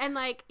 And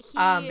like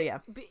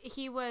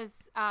he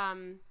was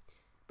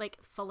like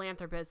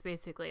philanthropist,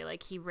 basically.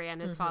 Like, he ran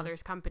his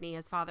father's company.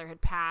 His father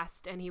had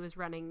passed, and he was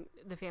running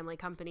the family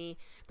company,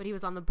 but he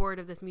was on the board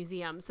of this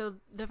museum. So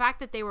the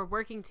fact that they were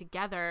working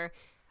together,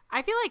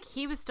 I feel like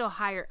he was still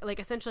higher, like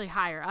essentially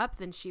higher up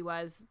than she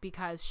was,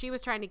 because she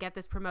was trying to get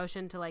this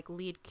promotion to like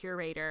lead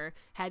curator,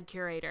 head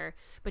curator,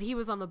 but he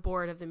was on the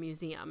board of the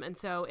museum. And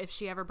so if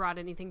she ever brought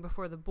anything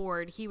before the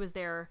board, he was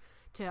there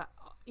to,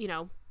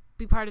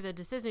 be part of the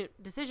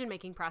decision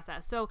making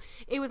process. So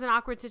it was an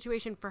awkward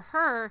situation for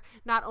her,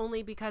 not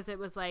only because it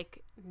was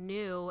like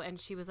new and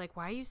she was like,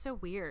 why are you so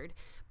weird?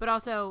 But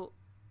also,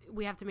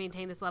 we have to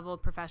maintain this level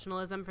of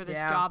professionalism for this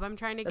job I'm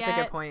trying to get. That's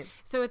a good point.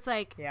 So it's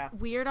like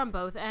weird on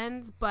both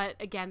ends, but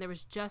again, there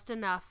was just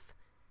enough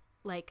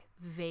like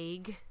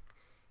vague,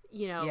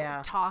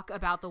 talk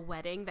about the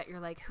wedding that you're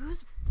like,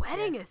 whose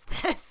wedding is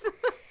this?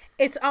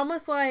 It's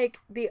almost like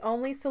the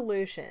only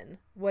solution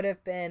would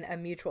have been a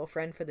mutual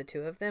friend for the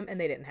two of them, and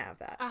they didn't have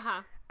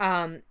that.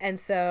 And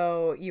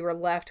so you were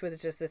left with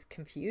just this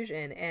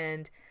confusion,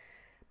 and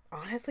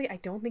honestly, I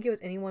don't think it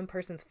was any one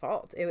person's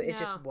fault. It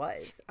just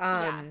was.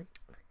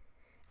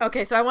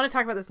 Okay, so I want to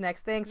talk about this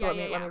next thing. So let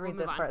me read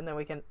this part, and then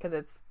we can, because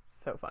it's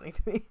so funny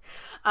to me.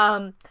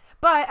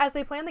 But as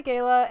they plan the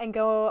gala and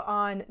go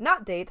on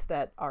not dates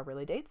that are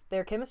really dates,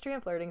 their chemistry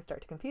and flirting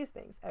start to confuse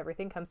things.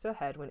 Everything comes to a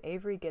head when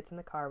Avery gets in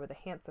the car with a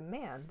handsome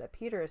man that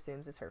Peter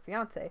assumes is her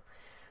fiancé.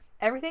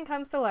 Everything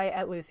comes to light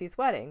at Lucy's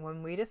wedding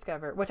when we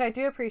discover, which I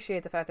do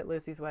appreciate the fact that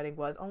Lucy's wedding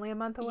was only a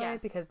month away,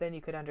 because then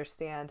you could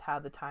understand how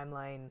the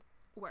timeline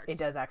worked.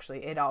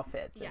 It all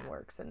fits and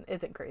works and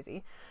isn't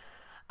crazy.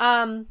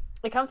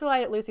 It comes to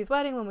light at Lucy's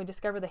wedding when we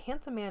discover the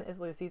handsome man is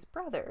Lucy's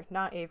brother,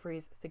 not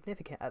Avery's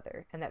significant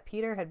other, and that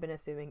Peter had been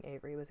assuming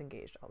Avery was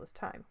engaged all this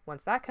time.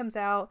 Once that comes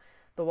out,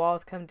 the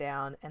walls come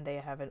down and they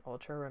have an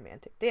ultra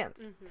romantic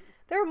dance.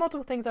 There are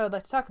multiple things I would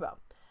like to talk about,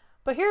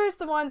 but here's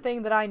the one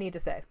thing that I need to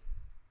say.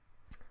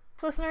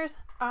 Listeners,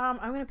 I'm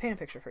going to paint a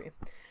picture for you.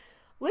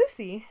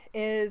 Lucy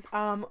is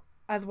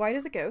as white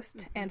as a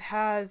ghost and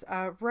has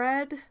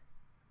red,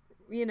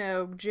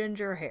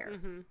 ginger hair.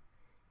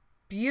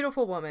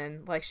 Beautiful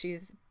woman. Like,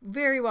 she's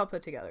very well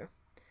put together.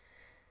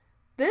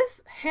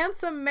 This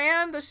handsome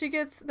man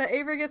that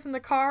Avery gets in the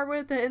car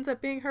with that ends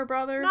up being her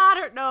brother.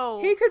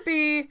 He could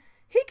be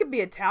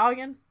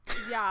Italian.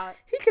 Yeah.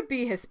 He could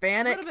be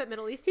Hispanic. A little bit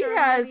Middle Eastern. He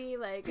has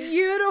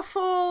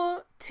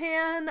beautiful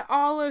tan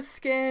olive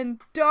skin,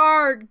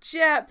 dark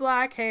jet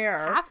black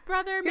hair. Half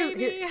brother,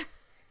 maybe.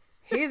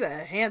 He's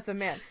a handsome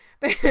man.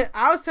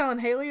 I was telling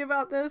Haley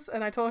about this,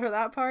 and I told her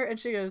that part, and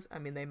she goes, I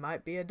mean, they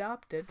might be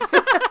adopted.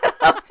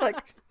 I was like,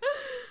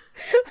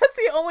 that's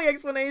the only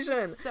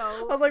explanation. So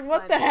I was like,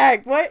 what the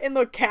heck? What in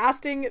the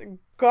casting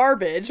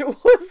garbage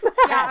was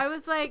that? Yeah, I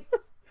was like,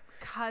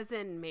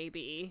 cousin,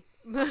 maybe.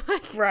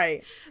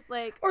 Right.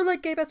 Like, or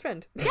like gay best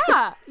friend.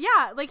 Yeah.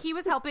 Like, he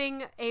was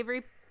helping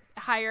Avery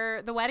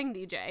hire the wedding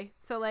DJ.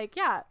 So like,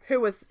 yeah. Who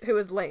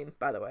was lame,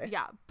 by the way.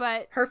 Yeah,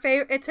 but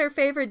it's her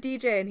favorite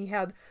DJ, and he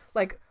had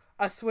like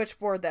a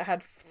switchboard that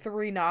had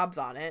 3 knobs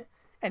on it,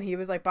 and he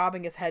was like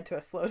bobbing his head to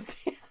a slow dance.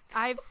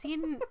 I've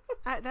seen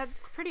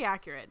that's pretty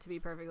accurate, to be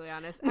perfectly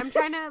honest. I'm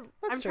trying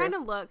to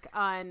look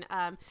on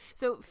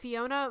so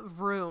Fiona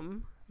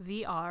Vroom,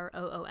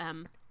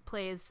 Vroom,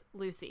 plays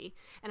Lucy,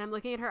 and I'm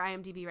looking at her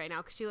IMDb right now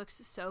because she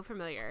looks so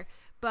familiar.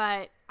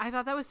 But I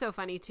thought that was so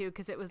funny too,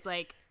 because it was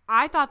like,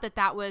 I thought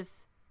that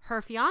was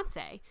her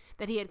fiance,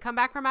 that he had come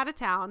back from out of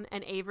town,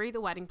 and Avery,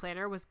 the wedding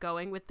planner, was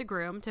going with the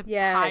groom to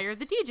hire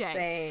the DJ.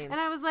 Same.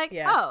 And I was like,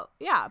 oh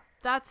yeah,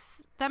 that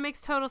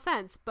makes total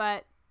sense.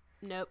 But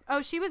nope.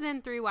 Oh, she was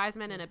in 3 Wise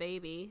Men and a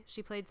Baby.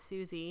 She played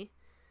Susie.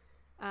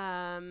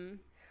 Oh,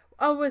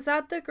 was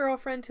that the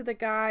girlfriend to the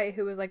guy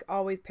who was like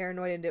always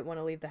paranoid and didn't want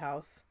to leave the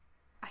house?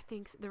 I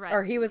think the right.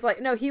 Or he was like,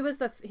 no, he was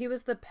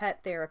the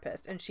pet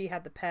therapist, and she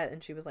had the pet,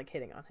 and she was like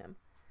hitting on him.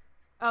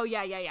 Oh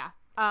yeah.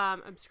 I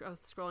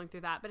was scrolling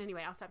through that, but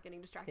anyway, I'll stop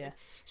getting distracted. Yeah.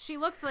 She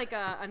looks like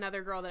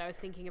another girl that I was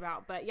thinking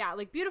about, but yeah,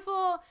 like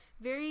beautiful,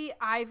 very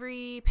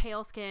ivory,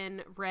 pale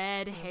skin,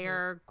 red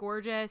hair,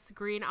 gorgeous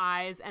green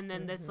eyes, and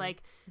then this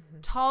like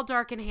tall,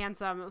 dark, and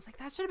handsome. I was like,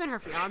 that should have been her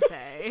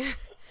fiance.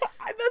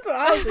 That's what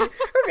I was thinking.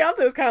 Her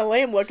fiance was kind of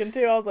lame looking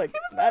too. I was like,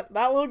 that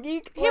little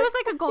geek. He was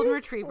like a golden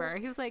retriever.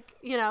 He was like,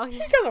 he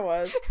kind of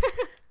was.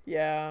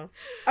 Yeah.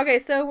 Okay,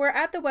 so we're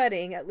at the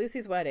wedding, at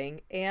Lucy's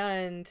wedding,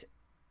 and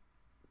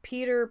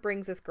Peter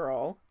brings this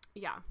girl.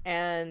 Yeah.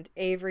 And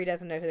Avery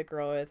doesn't know who the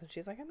girl is, and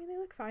she's like, I mean, they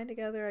look fine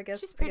together. I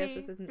guess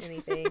this isn't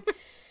anything.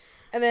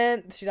 And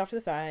then she's off to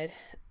the side.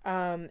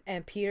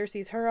 And Peter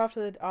sees her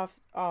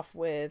off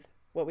with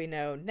what we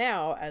know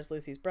now as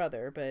Lucy's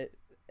brother, but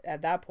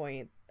at that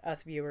point,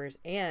 us viewers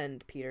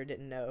and Peter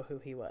didn't know who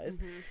he was.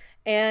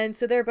 And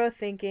so they're both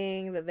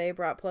thinking that they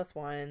brought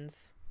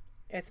 +1s.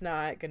 It's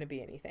not going to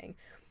be anything.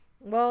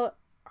 Well,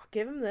 I'll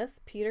give him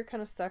this. Peter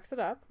kind of sucks it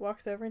up,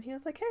 walks over, and he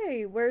was like,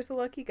 hey, where's the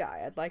lucky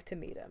guy? I'd like to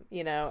meet him,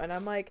 And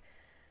I'm like,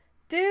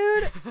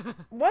 dude,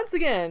 once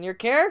again, your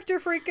character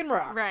freaking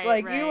rocks. Right,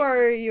 like,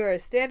 right. You are a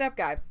stand-up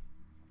guy.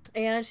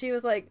 And she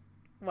was like,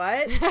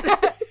 what?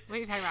 What are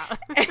you talking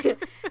about?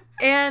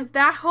 And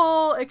that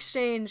whole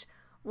exchange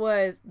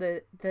was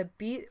the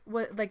beat,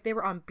 like they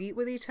were on beat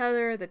with each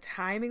other. The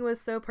timing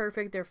was so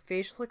perfect. Their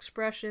facial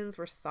expressions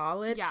were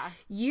solid. Yeah.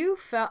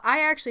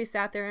 I actually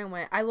sat there and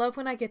went, I love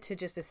when I get to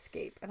just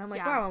escape. And I'm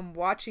like, wow, I'm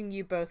watching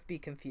you both be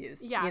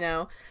confused.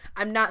 Yeah.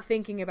 I'm not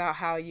thinking about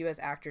how you as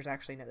actors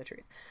actually know the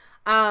truth.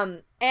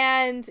 And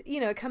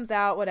it comes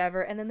out,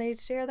 whatever. And then they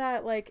share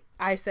that, like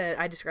I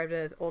described it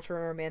as ultra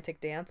romantic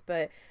dance,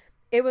 but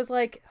it was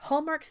like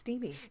Hallmark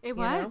steamy. It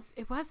was.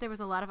 There was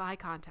a lot of eye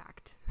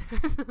contact.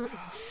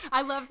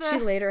 I love She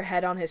laid her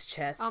head on his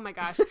chest. Oh my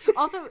gosh.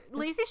 Also,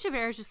 Lacey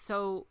Chabert is just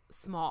so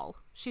small.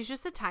 She's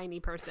just a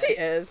tiny person. She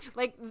is.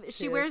 Like,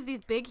 she wears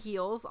these big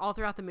heels all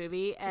throughout the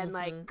movie. And,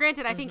 like,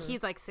 granted, I think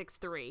he's, like,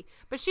 6'3".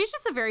 But she's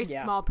just a very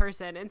small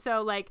person. And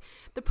so, like,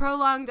 the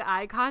prolonged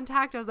eye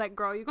contact, I was like,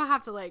 girl, you're going to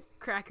have to, like,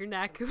 crack your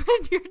neck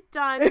when you're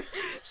done.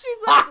 She's,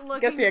 like,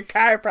 looking guess you're a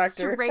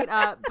chiropractor. Straight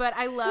up. But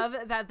I love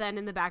that then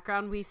in the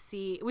background we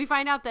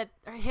find out that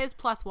his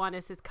 +1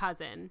 is his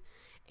cousin.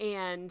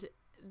 And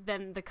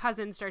then the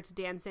cousin starts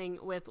dancing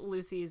with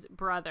Lucy's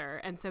brother,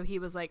 and so he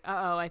was like,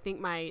 I think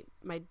my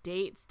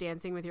date's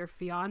dancing with your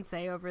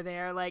fiance over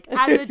there, like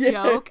as a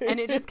joke. And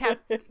it just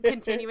kept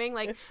continuing,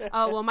 like,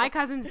 oh well, my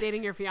cousin's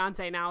dating your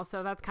fiance now,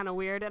 so that's kind of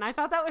weird. And I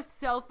thought that was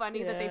so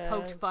funny that they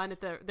poked fun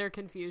at their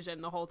confusion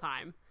the whole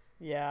time.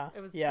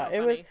 It was so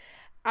funny.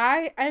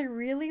 I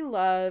really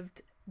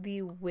loved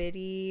the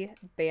witty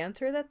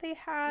banter that they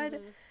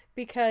had.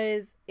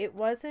 Because it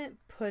wasn't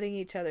putting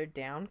each other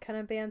down kind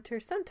of banter.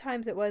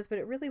 Sometimes it was, but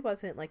it really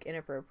wasn't, like,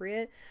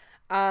 inappropriate.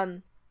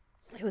 It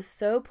was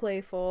so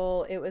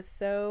playful. It was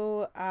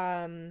so,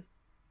 I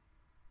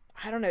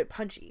don't know,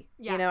 punchy.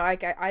 Yeah.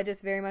 I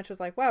just very much was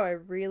like, wow, I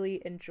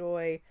really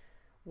enjoy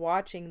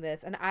watching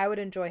this. And I would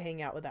enjoy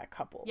hanging out with that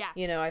couple.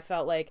 Yeah. I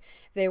felt like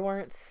they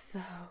weren't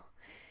so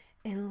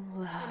in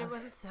love. And it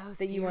wasn't so serious.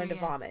 That you wanted to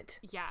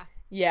vomit. Yeah.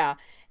 Yeah.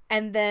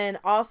 And then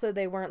also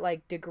they weren't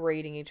like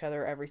degrading each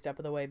other every step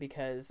of the way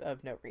because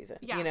of no reason,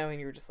 and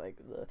you were just like,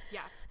 ugh. Yeah.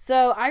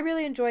 So I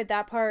really enjoyed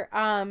that part.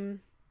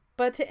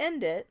 But to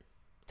end it,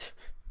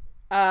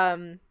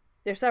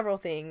 there's several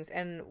things,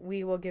 and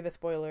we will give a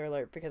spoiler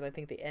alert because I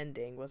think the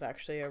ending was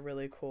actually a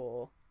really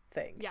cool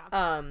thing. Yeah.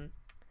 I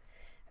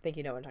think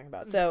you know what I'm talking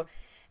about. So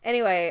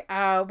anyway,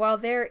 while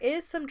there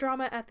is some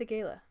drama at the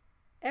gala,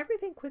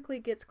 everything quickly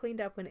gets cleaned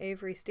up when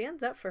Avery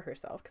stands up for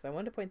herself, because I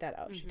wanted to point that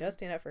out. She does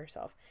stand up for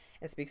herself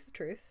and speaks the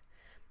truth.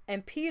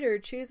 And Peter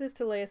chooses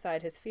to lay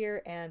aside his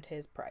fear and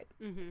his pride.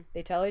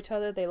 They tell each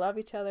other they love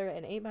each other,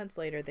 and 8 months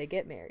later they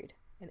get married.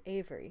 And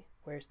Avery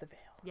wears the veil.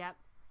 Yep.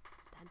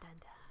 Dun, dun,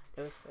 dun.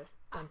 It was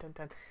dun, dun,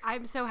 dun.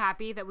 I'm so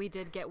happy that we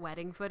did get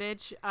wedding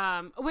footage,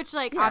 which,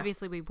 like,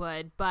 obviously we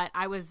would, but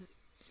I was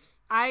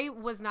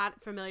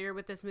not familiar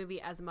with this movie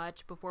as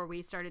much before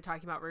we started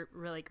talking about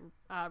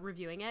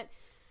reviewing it.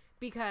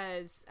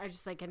 Because I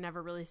just, like, had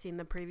never really seen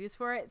the previews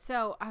for it.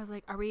 So I was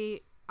like,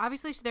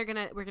 obviously we're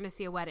gonna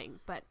see a wedding,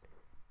 but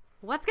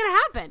what's gonna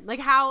happen? Like,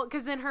 how,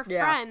 because then her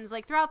friends,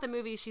 like, throughout the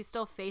movie, she's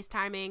still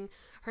FaceTiming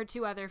her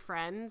 2 other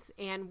friends,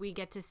 and we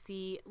get to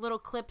see little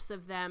clips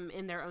of them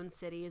in their own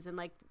cities and,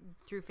 like,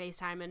 through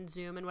FaceTime and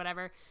Zoom and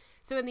whatever.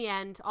 So in the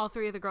end, all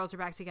 3 of the girls are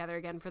back together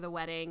again for the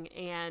wedding,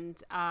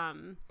 and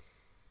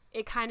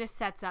it kind of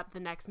sets up the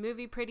next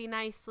movie pretty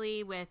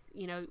nicely with,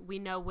 we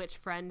know which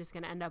friend is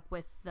going to end up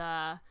with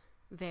the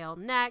veil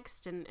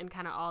next and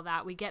kind of all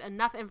that. We get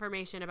enough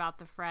information about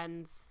the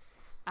friends'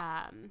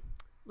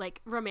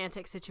 like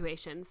romantic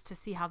situations to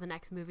see how the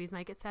next movies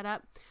might get set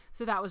up.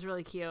 So that was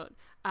really cute.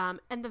 And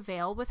the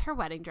veil with her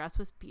wedding dress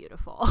was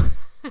beautiful.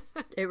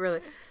 It really.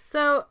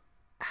 So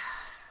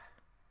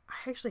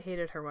I actually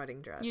hated her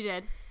wedding dress. You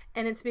did?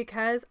 And it's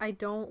because I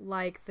don't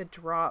like the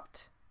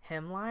dropped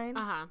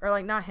hemline. Or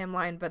like not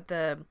hemline, but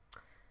the,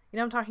 you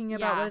know what I'm talking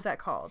about? What is that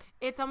called?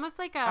 It's almost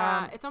like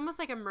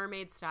a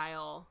mermaid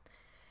style.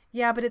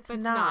 Yeah, but it's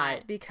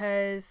not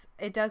because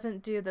it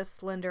doesn't do the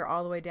slender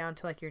all the way down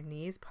to like your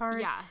knees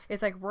part. Yeah.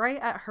 It's like right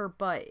at her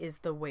butt is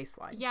the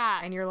waistline. Yeah.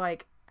 And you're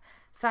like,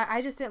 so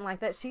I just didn't like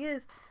that. She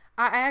is,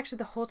 I actually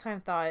the whole time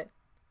thought,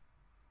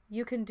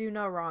 you can do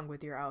no wrong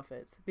with your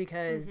outfits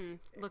because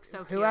looks so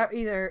cute.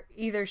 Whoever,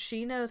 either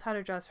she knows how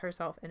to dress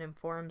herself and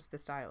informs the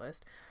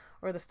stylist,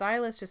 or the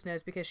stylist just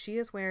knows because she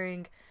is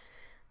wearing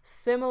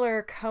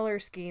similar color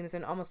schemes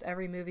in almost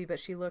every movie, but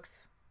she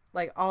looks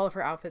like all of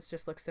her outfits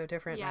just look so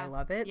different. Yeah. And I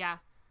love it. Yeah.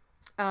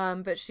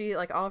 But she,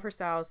 like, all of her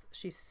styles,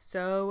 she's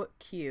so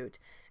cute.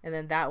 And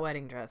then that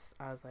wedding dress,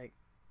 I was like,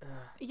 ugh.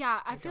 Yeah,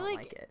 I feel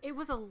like it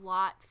was a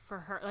lot for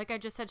her. Like I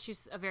just said,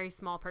 she's a very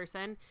small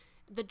person.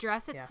 The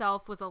dress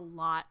itself was a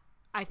lot,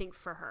 I think,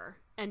 for her.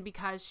 And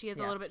because she is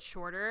a little bit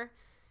shorter,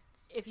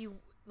 if you,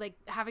 like,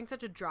 having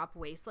such a drop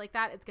waist like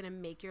that, it's going to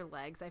make your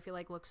legs, I feel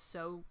like, look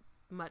so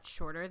much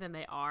shorter than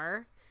they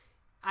are.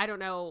 I don't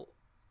know.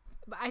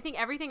 But I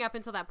think everything up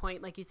until that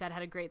point, like you said,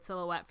 had a great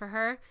silhouette for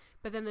her.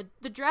 But then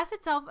the dress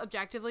itself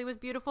objectively was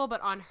beautiful.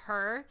 But on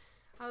her,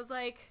 I was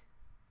like,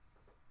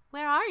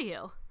 where are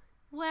you?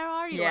 Where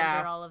are you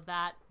under all of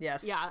that?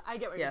 Yes. Yeah, I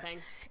get what you're saying.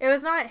 It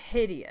was not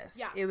hideous.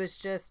 Yeah. It was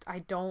just, I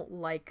don't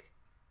like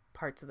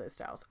parts of those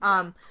styles.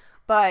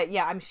 But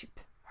yeah,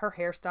 her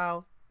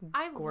hairstyle,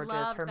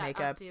 gorgeous. Her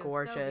makeup,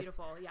 gorgeous. So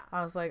beautiful. Yeah.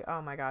 I was like,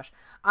 oh my gosh.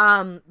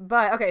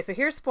 But okay, so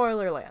here's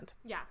spoiler land.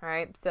 Yeah. All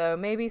right. So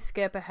maybe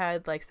skip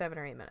ahead like 7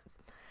 or 8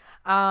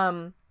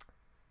 minutes.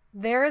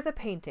 There is a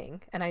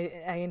painting, and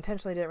I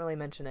intentionally didn't really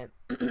mention it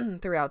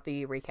throughout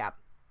the recap.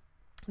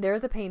 There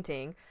is a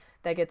painting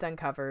that gets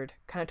uncovered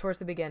kind of towards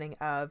the beginning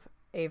of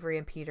Avery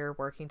and Peter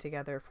working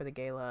together for the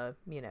gala,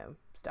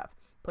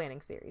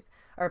 planning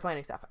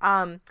stuff.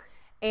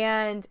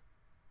 And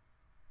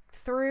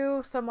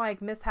through some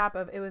like mishap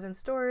of it was in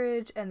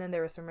storage and then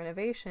there was some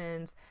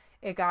renovations,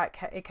 it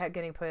kept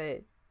getting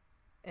put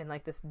in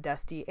like this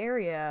dusty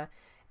area,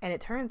 and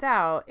it turns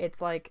out it's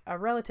like a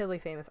relatively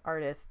famous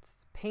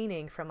artist's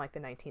painting from like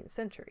the 19th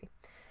century.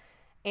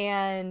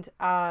 And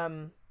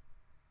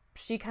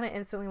she kind of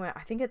instantly went,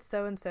 I think it's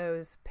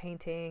so-and-so's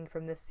painting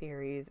from this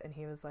series. And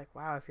he was like,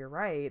 wow, if you're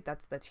right,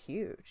 that's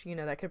huge.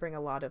 That could bring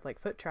a lot of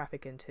like foot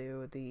traffic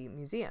into the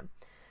museum.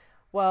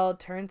 Well,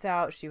 turns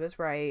out she was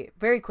right.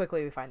 Very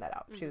quickly we find that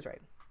out. Mm-hmm. She was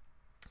right.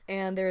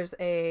 And there's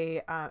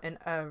an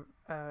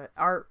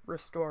art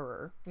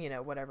restorer,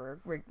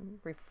 whatever,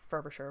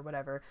 refurbisher,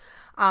 whatever,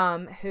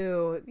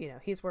 who,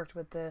 he's worked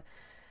with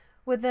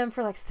them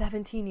for like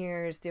 17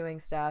 years doing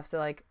stuff. So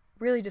like,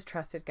 really just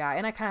trusted guy,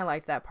 and I kind of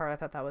liked that part. I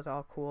thought that was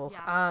all cool.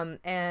 Yeah.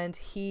 And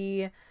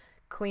he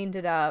cleaned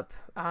it up,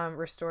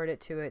 restored it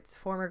to its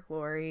former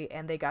glory,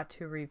 and they got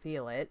to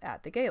reveal it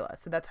at the gala.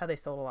 So that's how they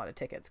sold a lot of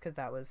tickets, because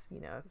that was,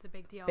 it's a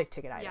big deal, big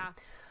ticket item.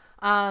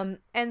 Yeah.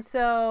 And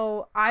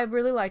so I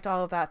really liked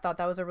all of that. Thought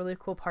that was a really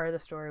cool part of the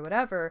story.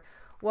 Whatever.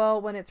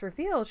 Well, when it's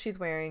revealed, it's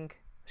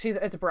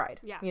a bride.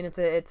 Yeah.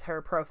 It's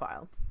her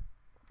profile,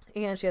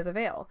 and she has a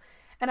veil.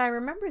 And I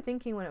remember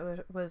thinking when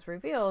it was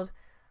revealed,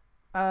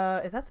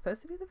 is that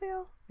supposed to be the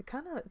veil?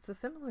 It's a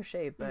similar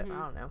shape, but I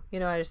don't know.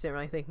 I just didn't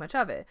really think much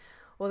of it.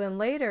 Well, then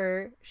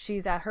later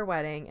she's at her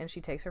wedding and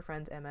she takes her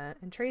friends Emma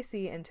and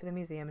Tracy into the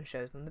museum and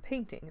shows them the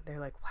painting. They're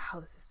like,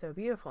 wow, this is so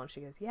beautiful. And she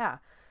goes, yeah,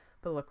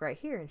 but look right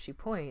here. And she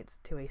points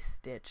to a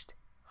stitched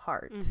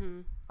heart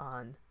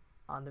on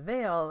the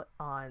veil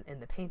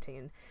in the painting.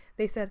 And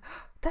they said,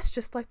 oh, that's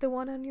just like the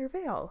one on your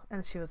veil.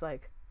 And she was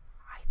like,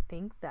 I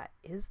think that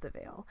is the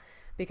veil.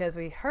 Because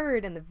we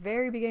heard in the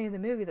very beginning of the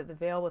movie that the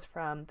veil was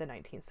from the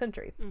 19th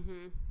century.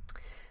 Mm-hmm.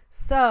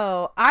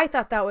 So I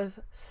thought that was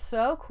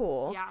so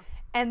cool. Yeah.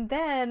 And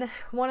then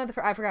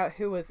I forgot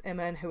who was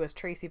Emma and who was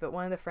Tracy, but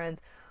one of the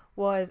friends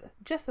was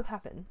just so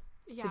happened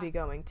to be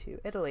going to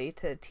Italy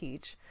to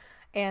teach,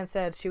 and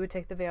said she would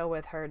take the veil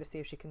with her to see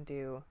if she can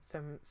do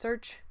some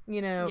search,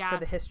 for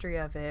the history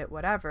of it,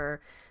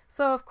 whatever.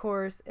 So of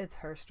course it's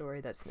her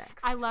story that's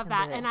next. I love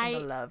that.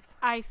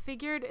 I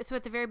figured, so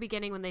at the very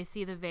beginning when they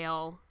see the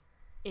veil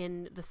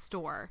in the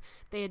store,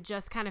 they had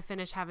just kind of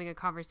finished having a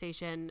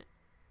conversation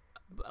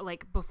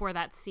like before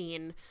that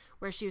scene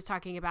where she was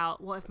talking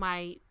about, well, if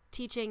my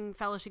teaching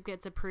fellowship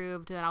gets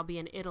approved, then I'll be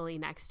in Italy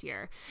next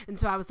year. And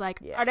so I was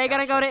like, are they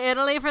gonna go to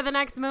Italy for the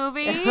next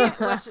movie?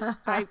 Which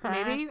I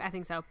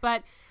think so,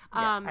 but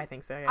I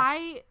think so.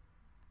 Yeah.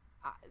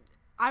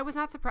 I was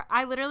not surprised.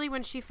 I literally,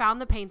 when she found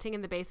the painting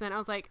in the basement, I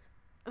was like,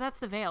 that's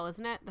the veil,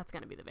 isn't it? That's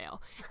gonna be the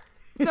veil.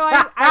 So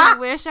I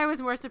wish I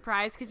was more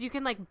surprised, because you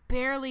can like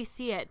barely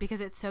see it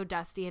because it's so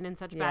dusty and in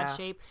such bad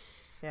shape.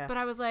 Yeah. But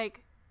I was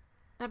like,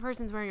 that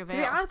person's wearing a veil.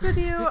 To be honest with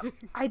you,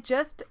 I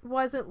just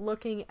wasn't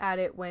looking at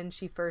it when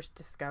she first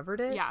discovered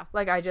it. Yeah.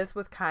 Like I just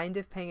was kind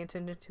of paying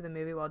attention to the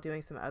movie while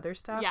doing some other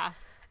stuff. Yeah.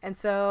 And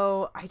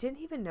so I didn't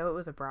even know it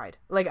was a bride.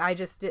 Like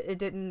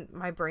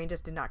my brain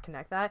just did not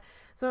connect that.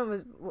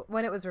 So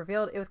when it was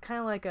revealed, it was kind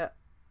of like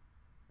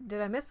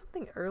did I miss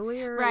something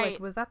earlier? Right. Like,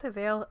 was that the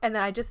veil? And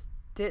then I just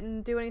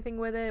didn't do anything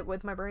with it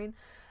with my brain.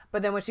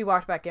 But then when she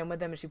walked back in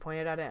with them and she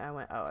pointed at it, I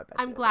went, oh, I bet.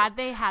 I'm glad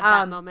they had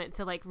that moment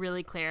to like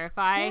really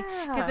clarify,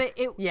 because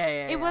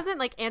it wasn't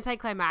like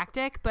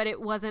anticlimactic, but it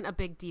wasn't a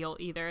big deal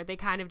either. They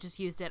kind of just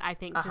used it, I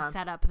think, to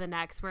set up the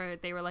next, where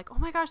they were like, oh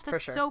my gosh,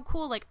 that's so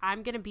cool. Like,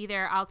 I'm gonna be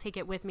there. I'll take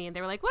it with me. And they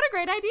were like, what a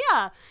great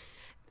idea.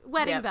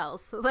 Wedding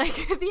bells,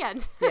 like at the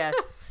end.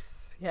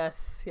 Yes.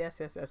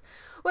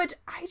 Which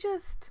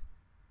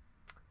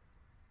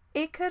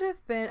it could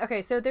have been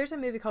okay. So there's a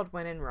movie called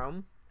When in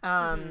Rome.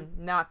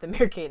 Not the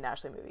Mary-Kate and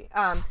Ashley movie.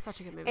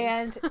 Such a good movie.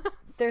 And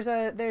there's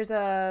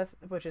a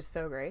which is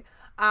so great.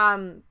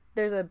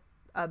 There's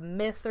a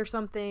myth or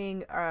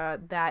something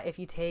that if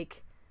you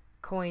take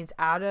coins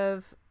out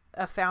of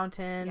a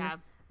fountain,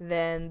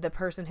 then the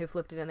person who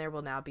flipped it in there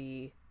will now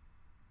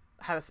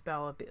have a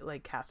spell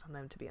like cast on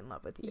them to be in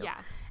love with you. Yeah.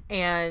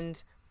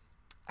 And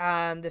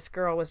this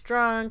girl was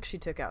drunk. She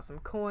took out some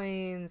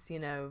coins.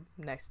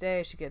 Next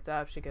day she gets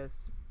up. She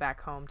goes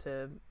back home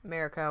to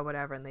America,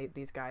 whatever. And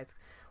these guys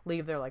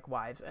leave their like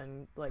wives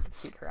and like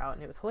seek her out,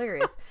 and it was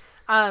hilarious.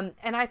 And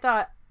I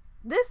thought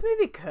this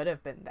movie could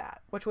have been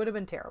that, which would have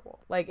been terrible.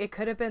 Like it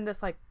could have been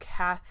this like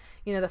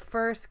the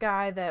first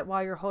guy that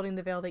while you're holding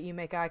the veil that you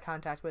make eye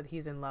contact with,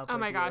 he's in love with you. Oh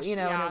my gosh, and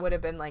it would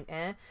have been like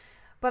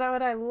But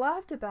what I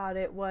loved about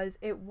it was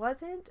it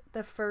wasn't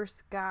the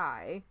first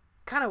guy.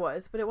 Kind of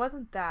was, but it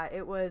wasn't that.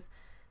 It was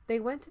they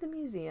went to the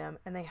museum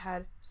and they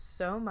had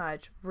so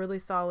much really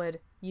solid,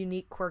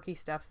 unique, quirky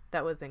stuff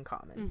that was in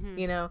common.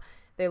 Mm-hmm.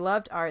 They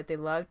loved art. They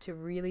loved to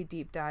really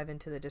deep dive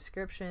into the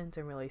descriptions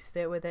and really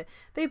sit with it.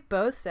 They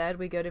both said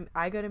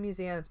I go to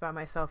museums by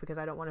myself because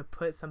I don't want to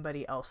put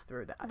somebody else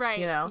through that. Right.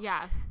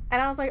 Yeah.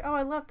 And I was like, oh,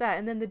 I love that.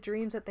 And then the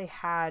dreams that they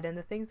had and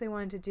the things they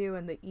wanted to do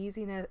and the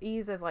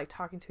ease of like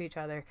talking to each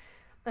other.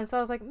 And so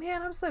I was like,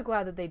 man, I'm so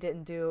glad that they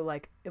didn't do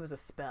like it was a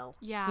spell,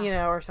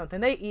 or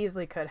something. They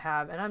easily could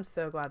have, and I'm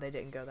so glad they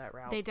didn't go that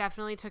route. They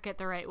definitely took it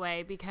the right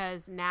way,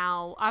 because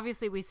now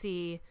obviously we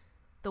see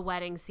the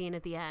wedding scene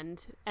at the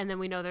end, and then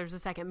we know there's a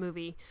second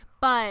movie.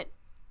 But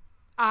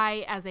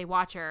I, as a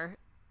watcher,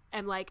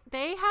 am like,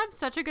 they have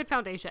such a good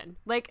foundation.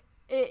 Like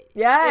it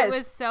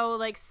was so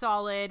like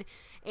solid,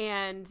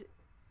 and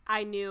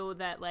I knew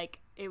that like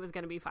it was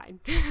gonna be fine.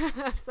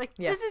 I was like,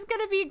 this is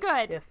gonna be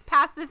good.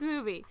 Past this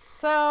movie.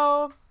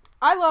 So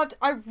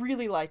I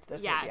really liked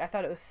this movie. I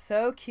thought it was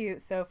so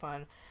cute, so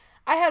fun.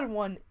 I had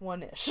one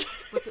ish.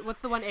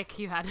 What's the one ick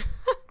you had?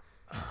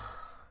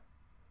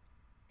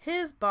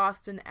 His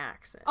Boston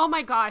accent. Oh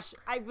my gosh,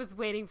 I was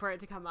waiting for it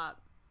to come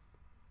up.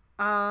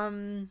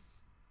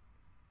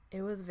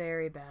 It was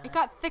very bad. It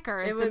got thicker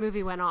as the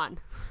movie went on.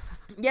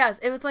 Yes,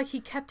 it was like he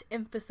kept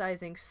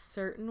emphasizing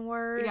certain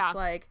words. Yeah.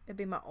 Like, it'd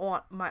be my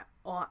aunt.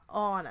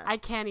 I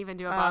can't even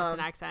do a Boston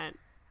accent.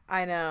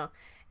 I know.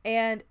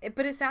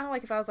 But it sounded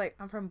like if I was like,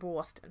 I'm from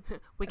Boston.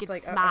 We could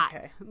like, smart.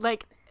 Okay.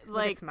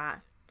 Like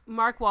smart.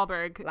 Mark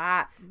Wahlberg.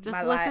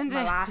 Just listen to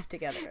my laugh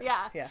together.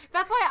 Yeah.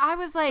 That's why I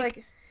was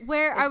like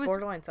where I was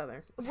borderline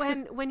Southern.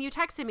 when you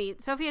texted me,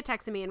 Sophia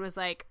texted me and was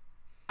like,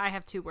 I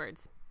have 2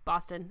 words,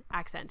 Boston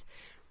accent.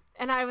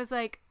 And I was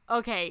like,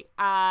 okay,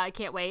 I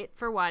can't wait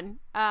for one.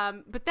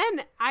 But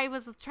then I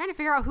was trying to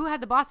figure out who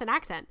had the Boston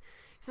accent.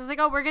 So I was like,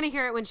 oh, we're going to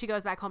hear it when she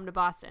goes back home to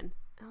Boston.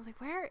 And I was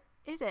like, where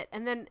is it?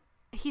 And then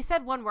he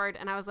said one word,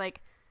 and I was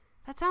like,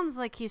 that sounds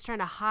like he's trying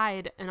to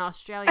hide an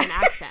Australian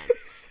accent.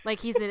 Like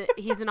he's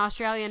an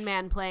Australian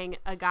man playing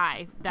a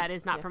guy that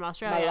is not from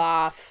Australia. My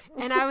laugh.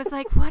 And I was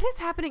like, what is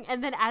happening?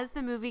 And then as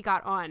the movie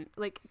got on,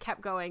 like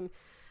kept going.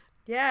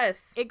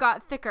 Yes. It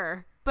got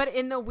thicker, but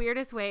in the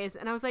weirdest ways.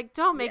 And I was like,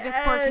 don't make this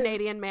poor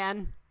Canadian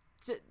man.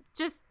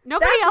 Just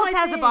nobody else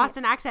has a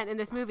Boston accent in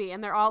this movie,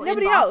 and they're all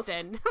in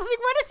Boston. I was like,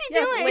 what is he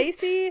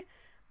doing?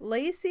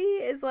 Lacey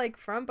is like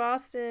from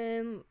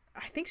Boston.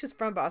 I think she's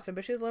from Boston,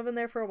 but she was living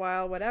there for a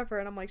while, whatever.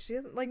 And I'm like, she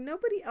doesn't, like,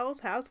 nobody else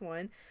has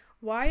one.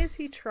 Why is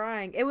he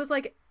trying? It was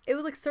like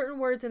certain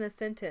words in a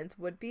sentence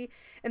would be,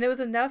 and it was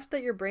enough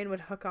that your brain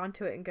would hook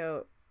onto it and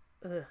go,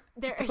 ugh.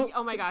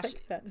 Oh my gosh.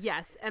 Like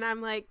yes. And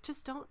I'm like,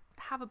 just don't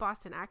have a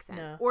Boston accent.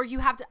 No. Or you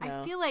have to,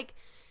 I feel like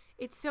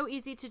it's so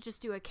easy to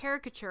just do a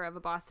caricature of a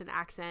Boston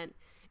accent.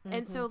 Mm-hmm.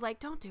 And so like,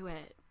 don't do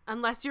it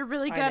unless you're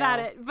really good at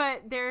it.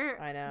 But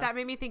that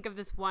made me think of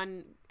this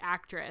one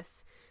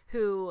actress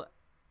who,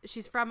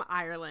 she's from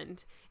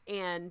Ireland,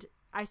 and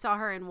I saw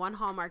her in one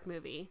Hallmark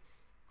movie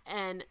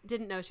and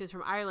didn't know she was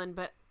from Ireland,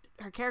 but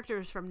her character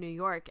was from New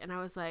York. And I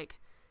was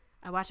like,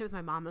 I watched it with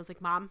my mom. I was like,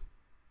 Mom,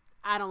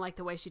 I don't like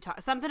the way she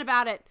talks. Something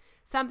about it.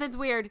 Something's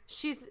weird.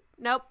 She's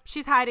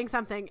hiding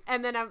something.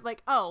 And then I'm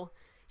like, oh,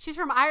 she's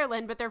from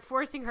Ireland, but they're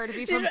forcing her to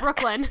be from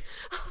Brooklyn.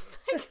 I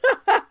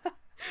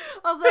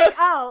was like,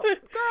 oh,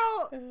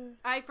 girl,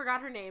 I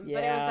forgot her name,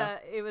 but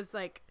it was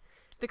like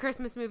the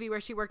Christmas movie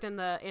where she worked in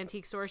the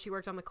antique store. She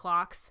worked on the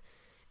clocks,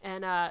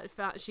 and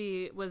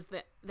she was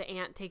the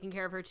aunt taking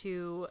care of her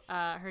to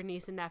her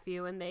niece and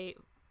nephew, and they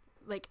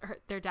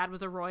their dad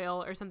was a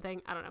royal or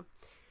something. I don't know.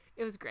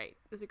 It was great.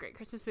 It was a great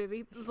Christmas movie.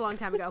 It was a long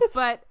time ago,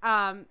 but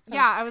I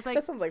was like,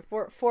 that sounds like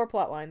four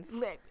plot lines.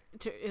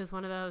 It was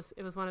one of those.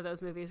 It was one of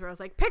those movies where I was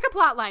like, pick a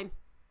plot line.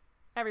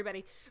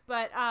 everybody.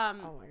 But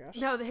oh my gosh,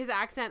 no, his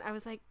accent. I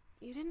was like,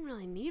 you didn't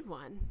really need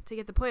one to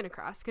get the point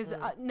across, because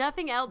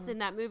nothing else in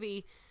that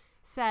movie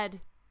said,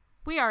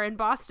 we are in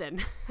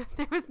Boston.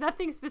 There was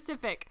nothing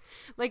specific.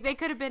 Like, they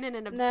could have been in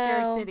an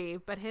obscure city,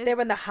 but they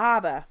were in the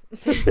harbor.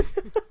 The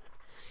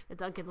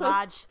Duncan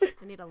Lodge.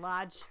 I need a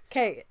lodge.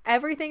 Okay,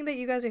 everything that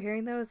you guys are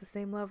hearing, though, is the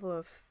same level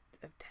of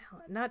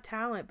talent. Not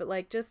talent, but,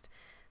 like, just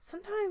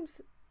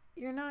sometimes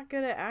you're not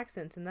good at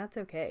accents, and that's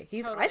okay.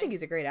 I think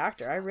he's a great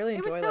actor. I really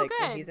enjoy,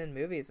 when he's in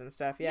movies and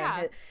stuff.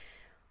 Yeah.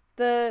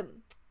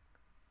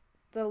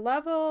 The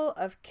level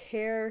of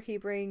care he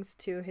brings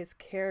to his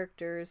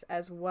characters,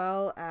 as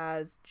well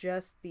as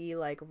just the,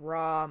 like,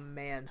 raw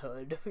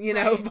manhood,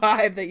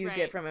 vibe that you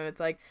get from him. It's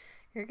like,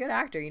 you're a good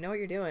actor. You know what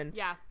you're doing.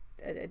 Yeah.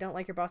 I don't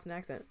like your Boston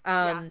accent.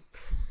 So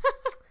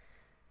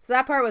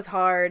that part was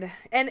hard.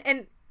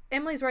 And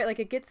Emily's right. Like,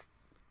 it gets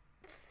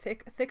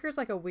thicker is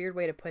like a weird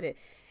way to put it.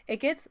 It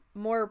gets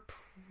more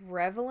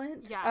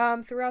prevalent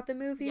throughout the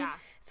movie. Yeah.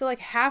 So, like,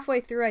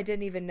 halfway through, I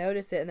didn't even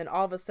notice it. And then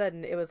all of a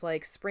sudden, it was,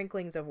 like,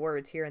 sprinklings of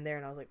words here and there.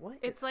 And I was like, what?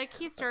 It's like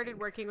he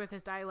started working with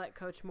his dialect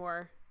coach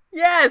more.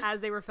 Yes.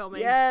 As they were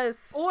filming. Yes.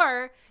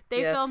 Or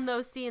they filmed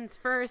those scenes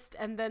first,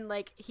 and then,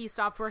 like, he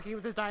stopped working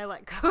with his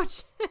dialect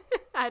coach.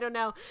 I don't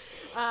know.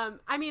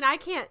 I mean, I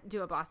can't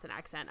do a Boston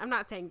accent. I'm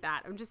not saying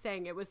that. I'm just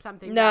saying it was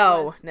something.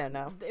 No.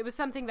 It was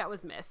something that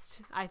was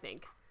missed, I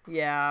think.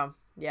 Yeah.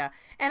 Yeah.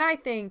 And I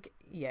think,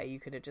 you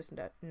could have just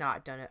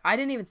not done it. I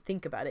didn't even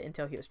think about it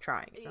until he was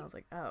trying. And I was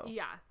like, oh.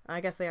 Yeah. I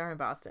guess they are in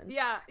Boston.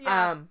 Yeah.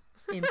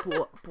 In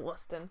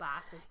Boston.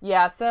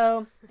 Yeah,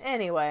 so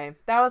anyway,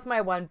 that was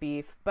my one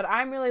beef, but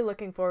I'm really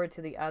looking forward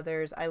to the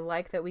others. I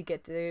like that we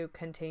get to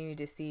continue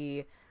to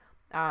see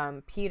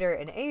Peter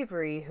and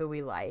Avery, who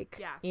we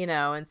like,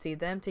 and see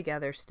them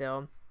together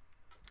still,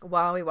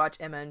 while we watch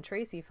Emma and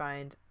Tracy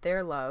find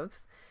their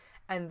loves.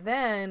 And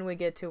then we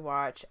get to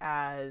watch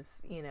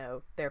as,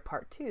 their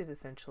part 2s,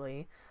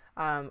 essentially,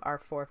 are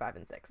 4, 5,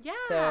 and 6. Yeah.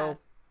 So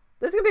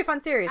this is going to be a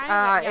fun series.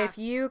 If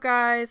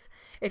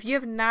you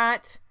have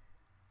not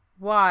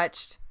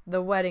watched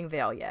The Wedding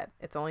Veil yet,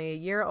 it's only a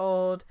year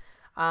old,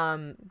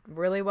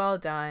 really well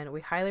done.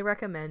 We highly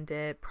recommend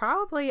it.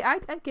 Probably,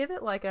 I'd give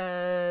it like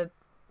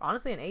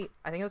honestly an 8.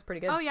 I think it was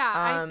pretty good. Oh yeah,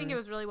 I think it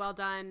was really well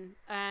done.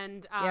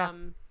 And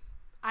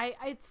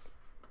it's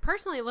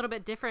personally a little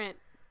bit different.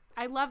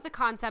 I love the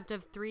concept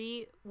of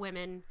 3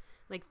 women,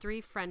 like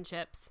 3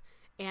 friendships,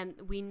 and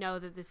we know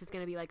that this is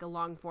going to be like a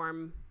long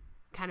form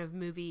kind of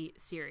movie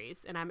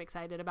series, and I'm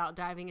excited about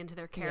diving into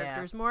their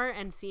characters more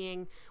and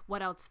seeing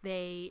what else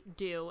they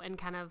do and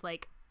kind of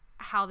like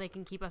how they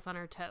can keep us on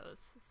our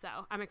toes. So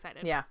I'm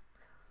excited. Yeah.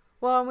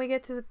 Well, and we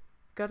get to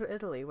go to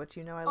Italy, which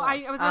I love.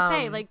 I was going to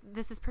say, like,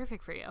 this is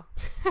perfect for you.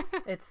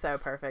 It's so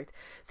perfect.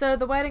 So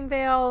The Wedding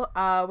Veil,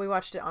 we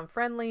watched it on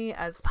Friendly,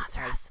 as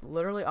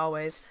literally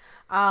always,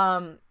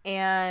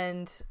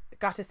 and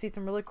got to see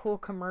some really cool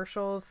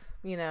commercials.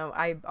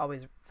 I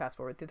always fast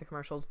forward through the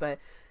commercials, but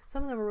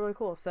some of them were really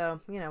cool.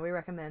 So, we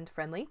recommend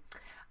Friendly.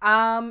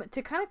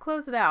 To kind of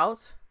close it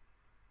out,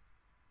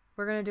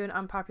 we're going to do an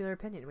unpopular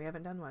opinion. We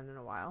haven't done one in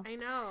a while. I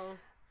know.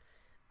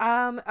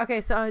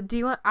 Okay, so do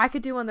you want... I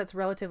could do one that's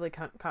relatively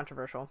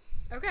controversial.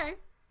 Okay.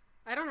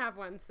 I don't have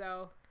one,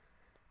 so...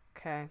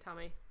 Okay. Tell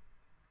me.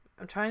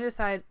 I'm trying to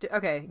decide...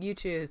 Okay, you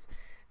choose.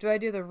 Do I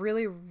do the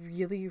really,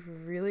 really,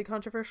 really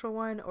controversial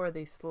one or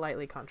the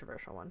slightly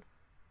controversial one?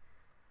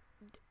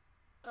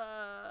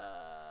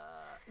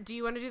 Do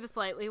you want to do the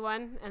slightly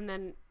one, and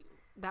then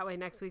that way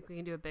next week we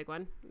can do a big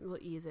one? We'll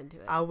ease into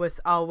it.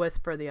 I'll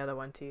whisper the other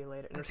one to you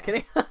later. No, I'm just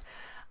kidding.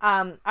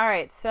 All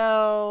right,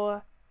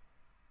 so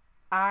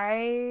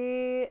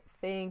I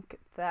think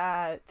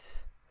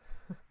that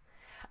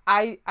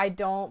I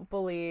don't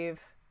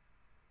believe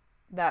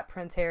that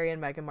Prince Harry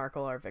and Meghan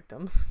Markle are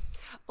victims.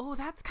 Oh,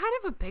 that's kind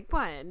of a big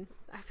one.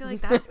 I feel like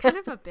that's kind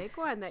of a big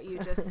one that you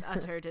just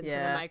uttered into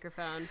the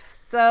microphone.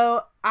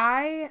 So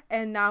I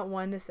am not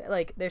one to say,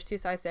 like, there's 2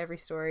 sides to every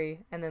story,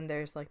 and then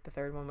there's like the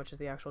third one, which is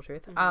the actual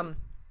truth. Mm-hmm.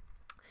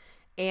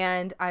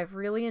 And I've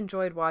really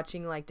enjoyed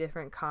watching like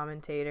different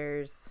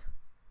commentators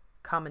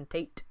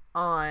commentate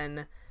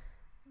on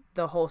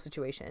the whole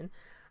situation.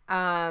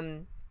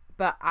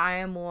 But I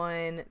am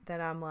one that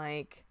I'm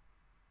like,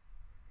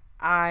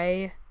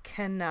 I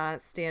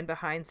cannot stand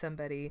behind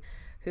somebody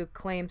who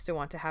claims to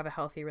want to have a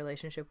healthy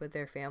relationship with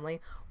their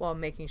family while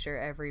making sure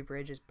every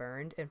bridge is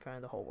burned in front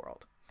of the whole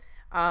world.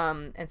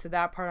 And so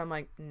that part I'm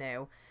like,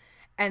 no.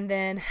 And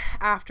then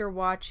after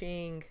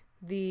watching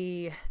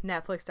the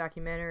Netflix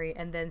documentary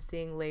and then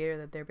seeing later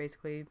that they're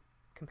basically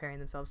comparing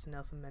themselves to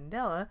Nelson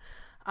Mandela,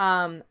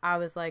 I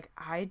was like,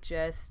 I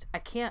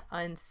can't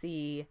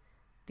unsee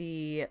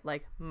the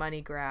like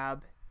money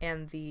grab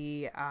and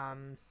the how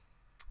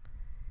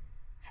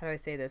do I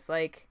say this,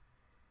 like,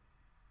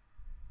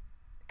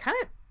 kind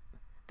of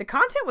the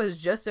content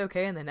was just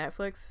okay in the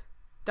Netflix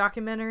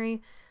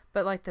documentary,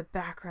 but like the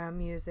background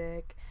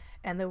music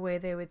and the way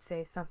they would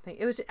say something,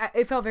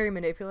 it felt very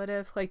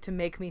manipulative, like to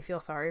make me feel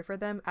sorry for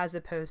them, as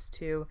opposed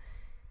to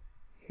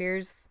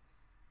here's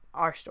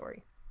our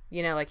story,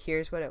 You know, like,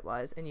 here's what it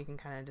was, and you can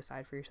kind of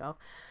decide for yourself.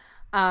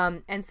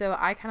 And so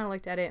I kind of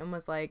looked at it and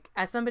was like,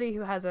 as somebody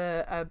who has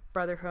a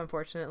brother who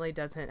unfortunately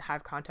doesn't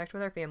have contact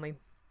with our family,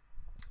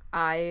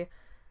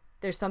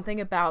 there's something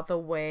about the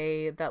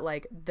way that,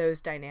 like, those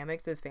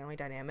family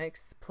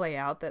dynamics play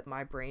out that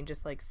my brain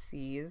just, like,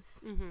 sees,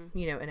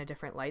 you know, in a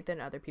different light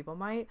than other people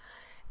might.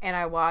 And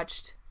I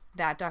watched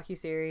that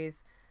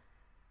docuseries,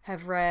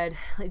 have read,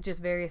 like,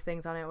 just various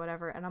things on it,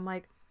 whatever. And I'm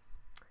like,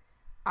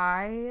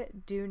 I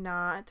do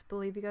not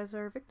believe you guys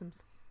are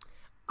victims.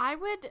 I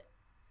would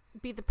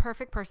be the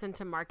perfect person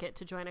to market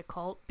to join a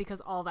cult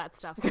because all that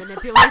stuff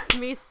manipulates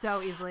me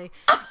so easily.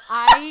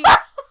 I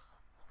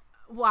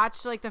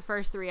watched like the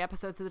first 3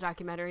 episodes of the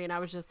documentary and I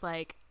was just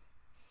like,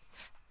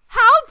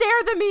 how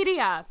dare the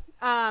media?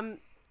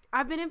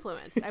 I've been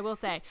influenced, I will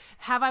say.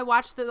 Have I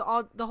watched the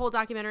whole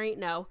documentary?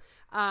 No.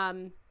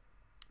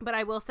 But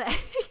I will say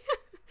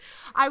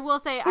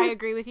I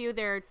agree with you.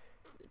 There are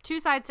 2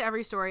 sides to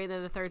every story and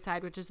then the third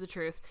side, which is the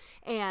truth.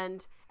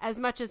 And as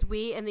much as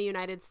we in the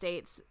United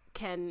States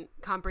can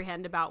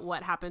comprehend about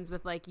what happens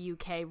with like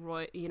UK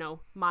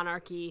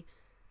monarchy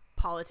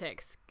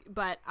politics,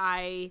 but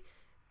I'm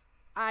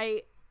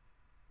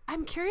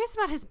curious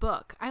about his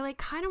book. I like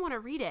kind of want to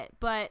read it,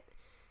 but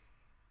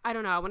I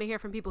don't know. I want to hear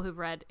from people who've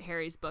read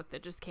Harry's book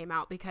that just came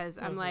out because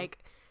I'm like,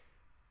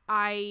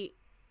 I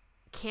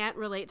can't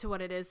relate to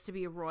what it is to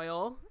be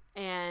royal,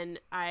 and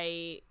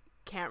I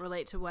can't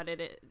relate to what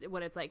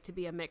it's like to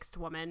be a mixed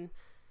woman,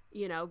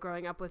 you know,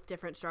 growing up with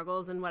different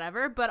struggles and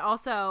whatever. But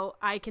also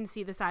I can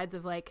see the sides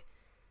of like,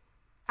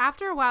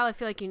 after a while, I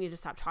feel like you need to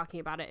stop talking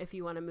about it if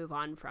you want to move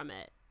on from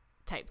it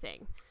type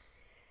thing.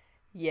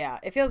 Yeah,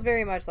 it feels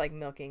very much like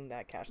milking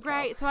that cash cow.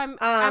 Right. So I'm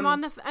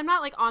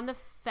not like on the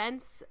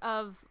fence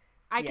of,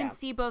 I can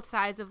see both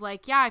sides of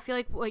like, yeah, I feel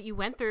like what you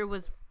went through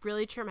was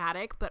really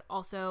traumatic, but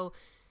also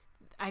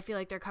I feel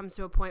like there comes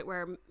to a point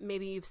where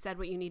maybe you've said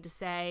what you need to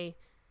say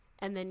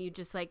and then you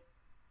just like,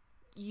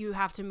 you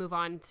have to move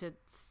on to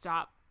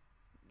stop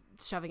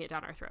shoving it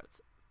down our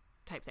throats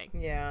type thing.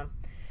 Yeah.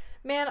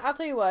 Man, I'll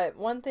tell you what,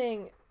 one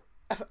thing,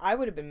 I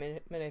would have been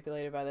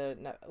manipulated by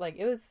like,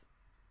 it was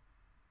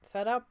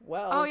set up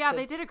well. Oh yeah,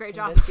 they did a great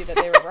job. Convince you that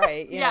they were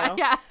right. You know?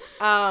 Yeah.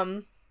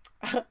 I'm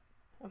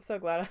so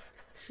glad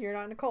you're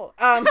not in a cult.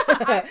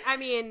 I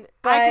mean,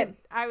 but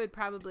I would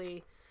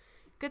probably.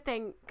 Good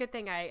thing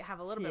I have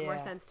a little bit more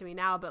sense to me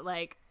now. But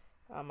like,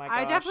 oh my gosh,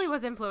 I definitely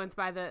was influenced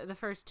by the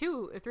first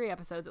 2 or 3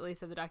 episodes at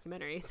least of the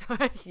documentary.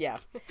 So yeah.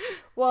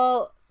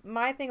 Well,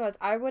 my thing was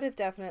I would have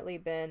definitely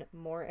been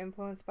more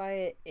influenced by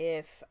it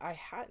if I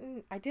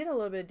hadn't. I did a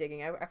little bit of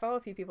digging. I follow a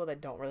few people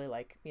that don't really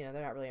like, you know,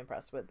 they're not really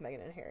impressed with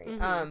Meghan and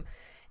Harry.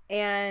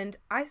 And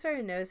I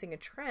started noticing a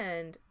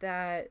trend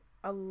that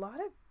a lot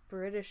of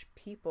British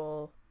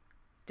people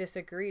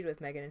disagreed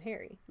with Meghan and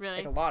Harry. Really?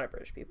 Like a lot of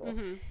British people.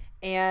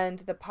 And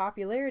the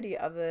popularity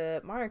of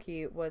the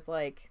monarchy was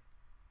like,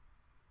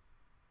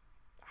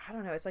 I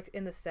don't know, it's like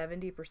in the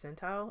 70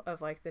 percentile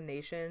of like the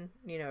nation,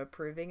 you know,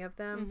 approving of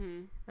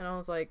them. And I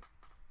was like,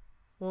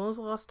 when was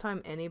the last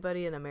time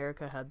anybody in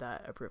America had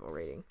that approval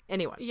rating?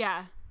 Anyone.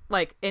 Yeah.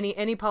 Like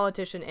any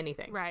politician,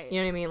 anything. Right. You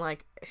know what I mean?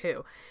 Like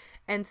who?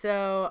 And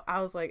so I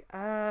was like,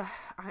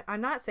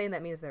 I'm not saying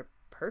that means they're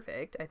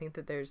perfect. I think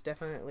that there's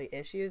definitely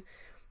issues.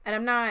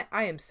 And I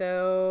am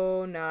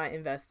so not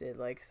invested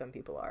like some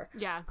people are.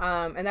 Yeah.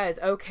 And that is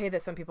okay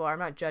that some people are. I'm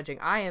not judging.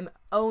 I am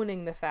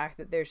owning the fact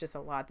that there's just a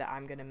lot that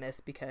I'm going to miss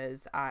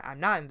because I'm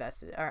not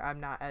invested or I'm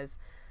not as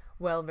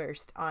well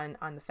versed on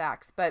the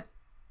facts. But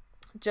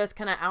just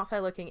kind of outside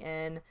looking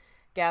in,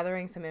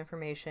 gathering some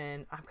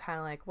information, I'm kind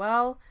of like,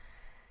 well,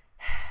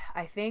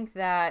 I think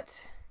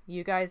that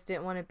you guys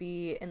didn't want to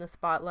be in the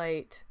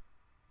spotlight.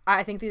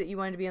 I think that you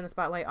wanted to be in the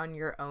spotlight on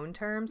your own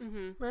terms.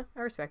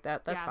 I respect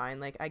that. That's fine.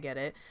 Like, I get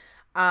it.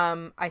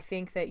 I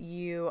think that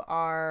you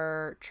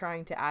are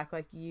trying to act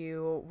like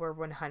you were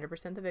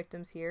 100% the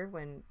victims here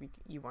when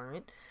you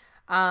weren't.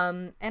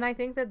 And I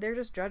think that they're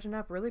just dredging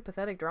up really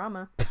pathetic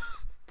drama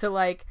to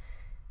like,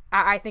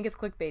 I think it's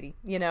clickbaity,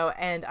 you know,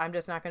 and I'm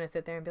just not going to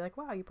sit there and be like,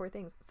 wow, you poor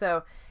things.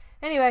 So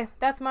anyway,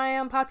 that's my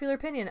unpopular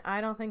opinion. I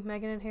don't think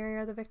Meghan and Harry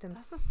are the victims.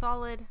 That's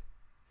a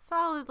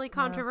solidly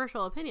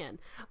controversial opinion.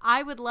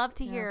 I would love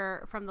to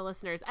hear from the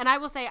listeners. And I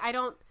will say, I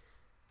don't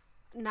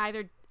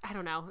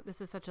know.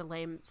 This is such a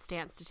lame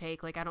stance to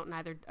take. Like, I don't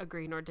neither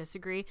agree nor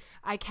disagree.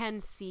 I can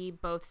see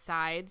both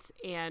sides.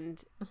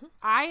 And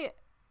I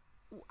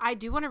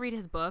do want to read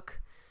his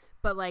book,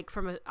 but like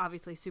from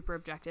obviously super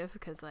objective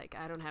because like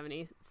I don't have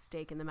any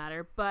stake in the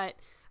matter. But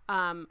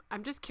I'm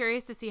just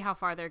curious to see how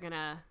far they're going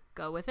to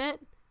go with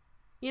it.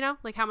 You know,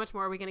 like how much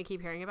more are we going to keep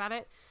hearing about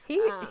it?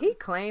 He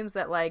claims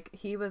that like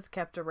he was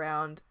kept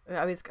around.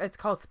 I mean, it's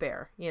called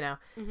Spare, you know,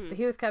 but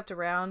he was kept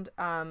around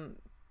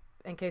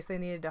in case they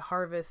needed to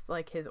harvest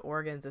like his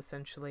organs,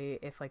 essentially,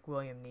 if like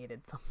William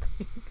needed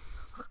something.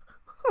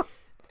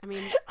 I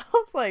mean, I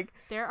was like,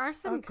 there are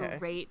some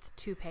great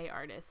toupee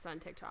artists on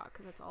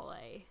TikTok. That's all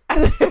I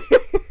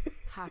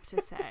have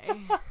to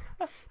say.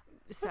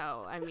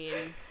 So, I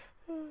mean,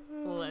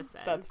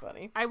 Listen. That's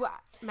funny.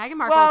 Meghan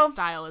Markle's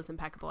style is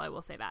impeccable, I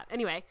will say that.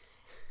 Anyway.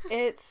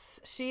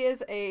 She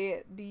is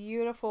a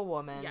beautiful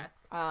woman.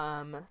 Yes.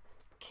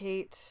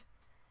 Kate,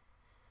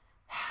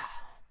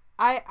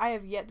 I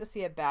have yet to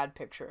see a bad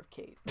picture of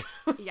Kate.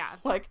 Yeah.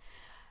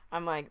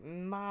 I'm like,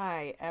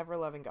 my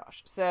ever-loving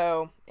gosh.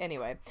 So,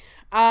 anyway,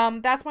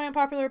 that's my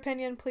unpopular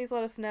opinion. Please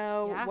let us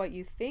know what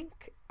you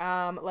think.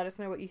 Let us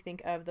know what you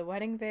think of The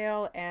Wedding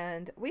Veil,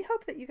 and we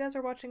hope that you guys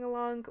are watching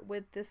along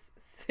with this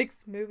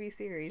 6-movie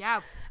series.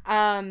 Yeah.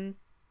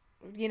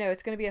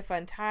 It's going to be a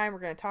fun time. We're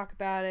going to talk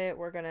about it.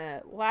 We're going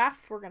to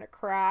laugh. We're going to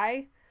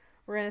cry.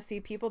 We're going to see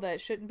people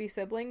that shouldn't be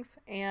siblings,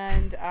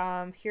 and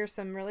hear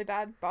some really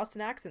bad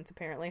Boston accents,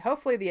 apparently.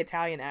 Hopefully the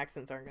Italian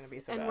accents aren't going to be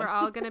so bad. And we're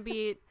all going to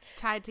be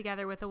tied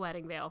together with a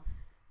wedding veil.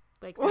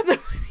 It's just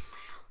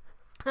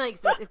going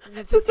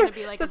to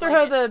be like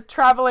Sisterhood the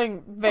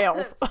traveling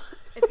veils.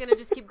 It's going to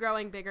just keep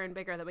growing bigger and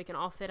bigger that we can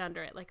all fit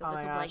under it like a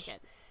little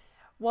blanket.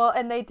 Well,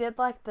 and they did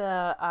like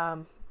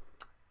the...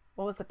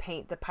 what was the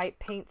paint? The pipe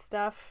paint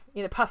stuff?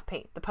 The puff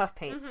paint.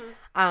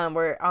 Mm-hmm.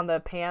 Where on the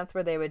pants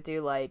where they would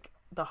do like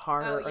the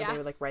heart or they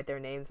would like write their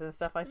names and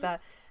stuff like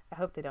that. I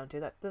hope they don't do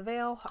that to the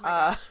veil.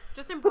 Oh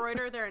just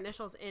embroider their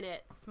initials in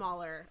it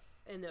smaller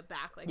in the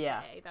back, like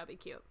A. That'd be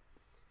cute.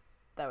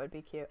 That would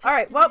be cute. All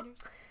right, well,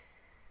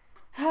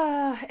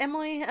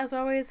 Emily, as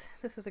always,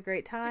 this was a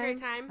great time. It's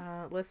a great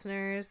time.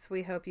 Listeners,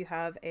 we hope you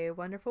have a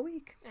wonderful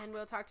week. And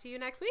we'll talk to you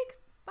next week.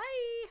 Bye.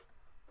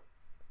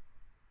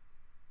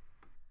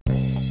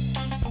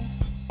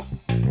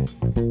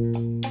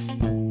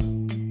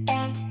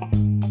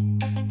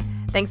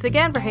 Thanks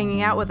again for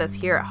hanging out with us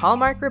here at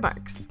Hallmark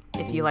Remarks.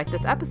 If you like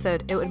this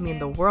episode, it would mean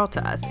the world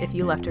to us if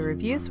you left a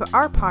review so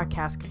our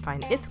podcast can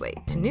find its way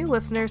to new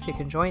listeners who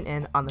can join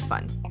in on the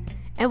fun.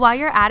 And while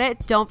you're at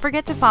it, don't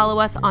forget to follow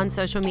us on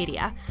social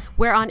media.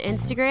 We're on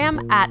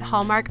Instagram at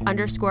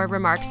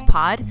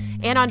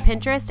Hallmark_RemarksPod and on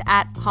Pinterest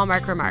at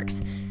Hallmark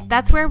Remarks.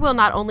 That's where we'll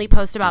not only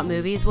post about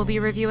movies we'll be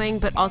reviewing,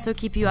 but also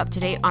keep you up to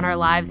date on our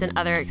lives and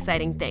other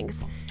exciting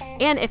things.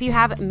 And if you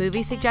have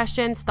movie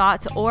suggestions,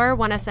 thoughts, or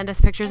want to send us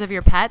pictures of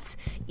your pets,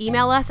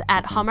 email us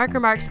at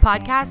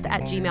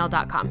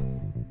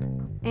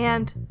hallmarkremarkspodcast@gmail.com.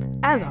 And,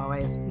 as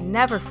always,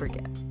 never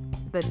forget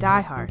that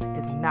Die Hard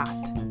is not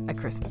a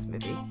Christmas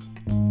movie.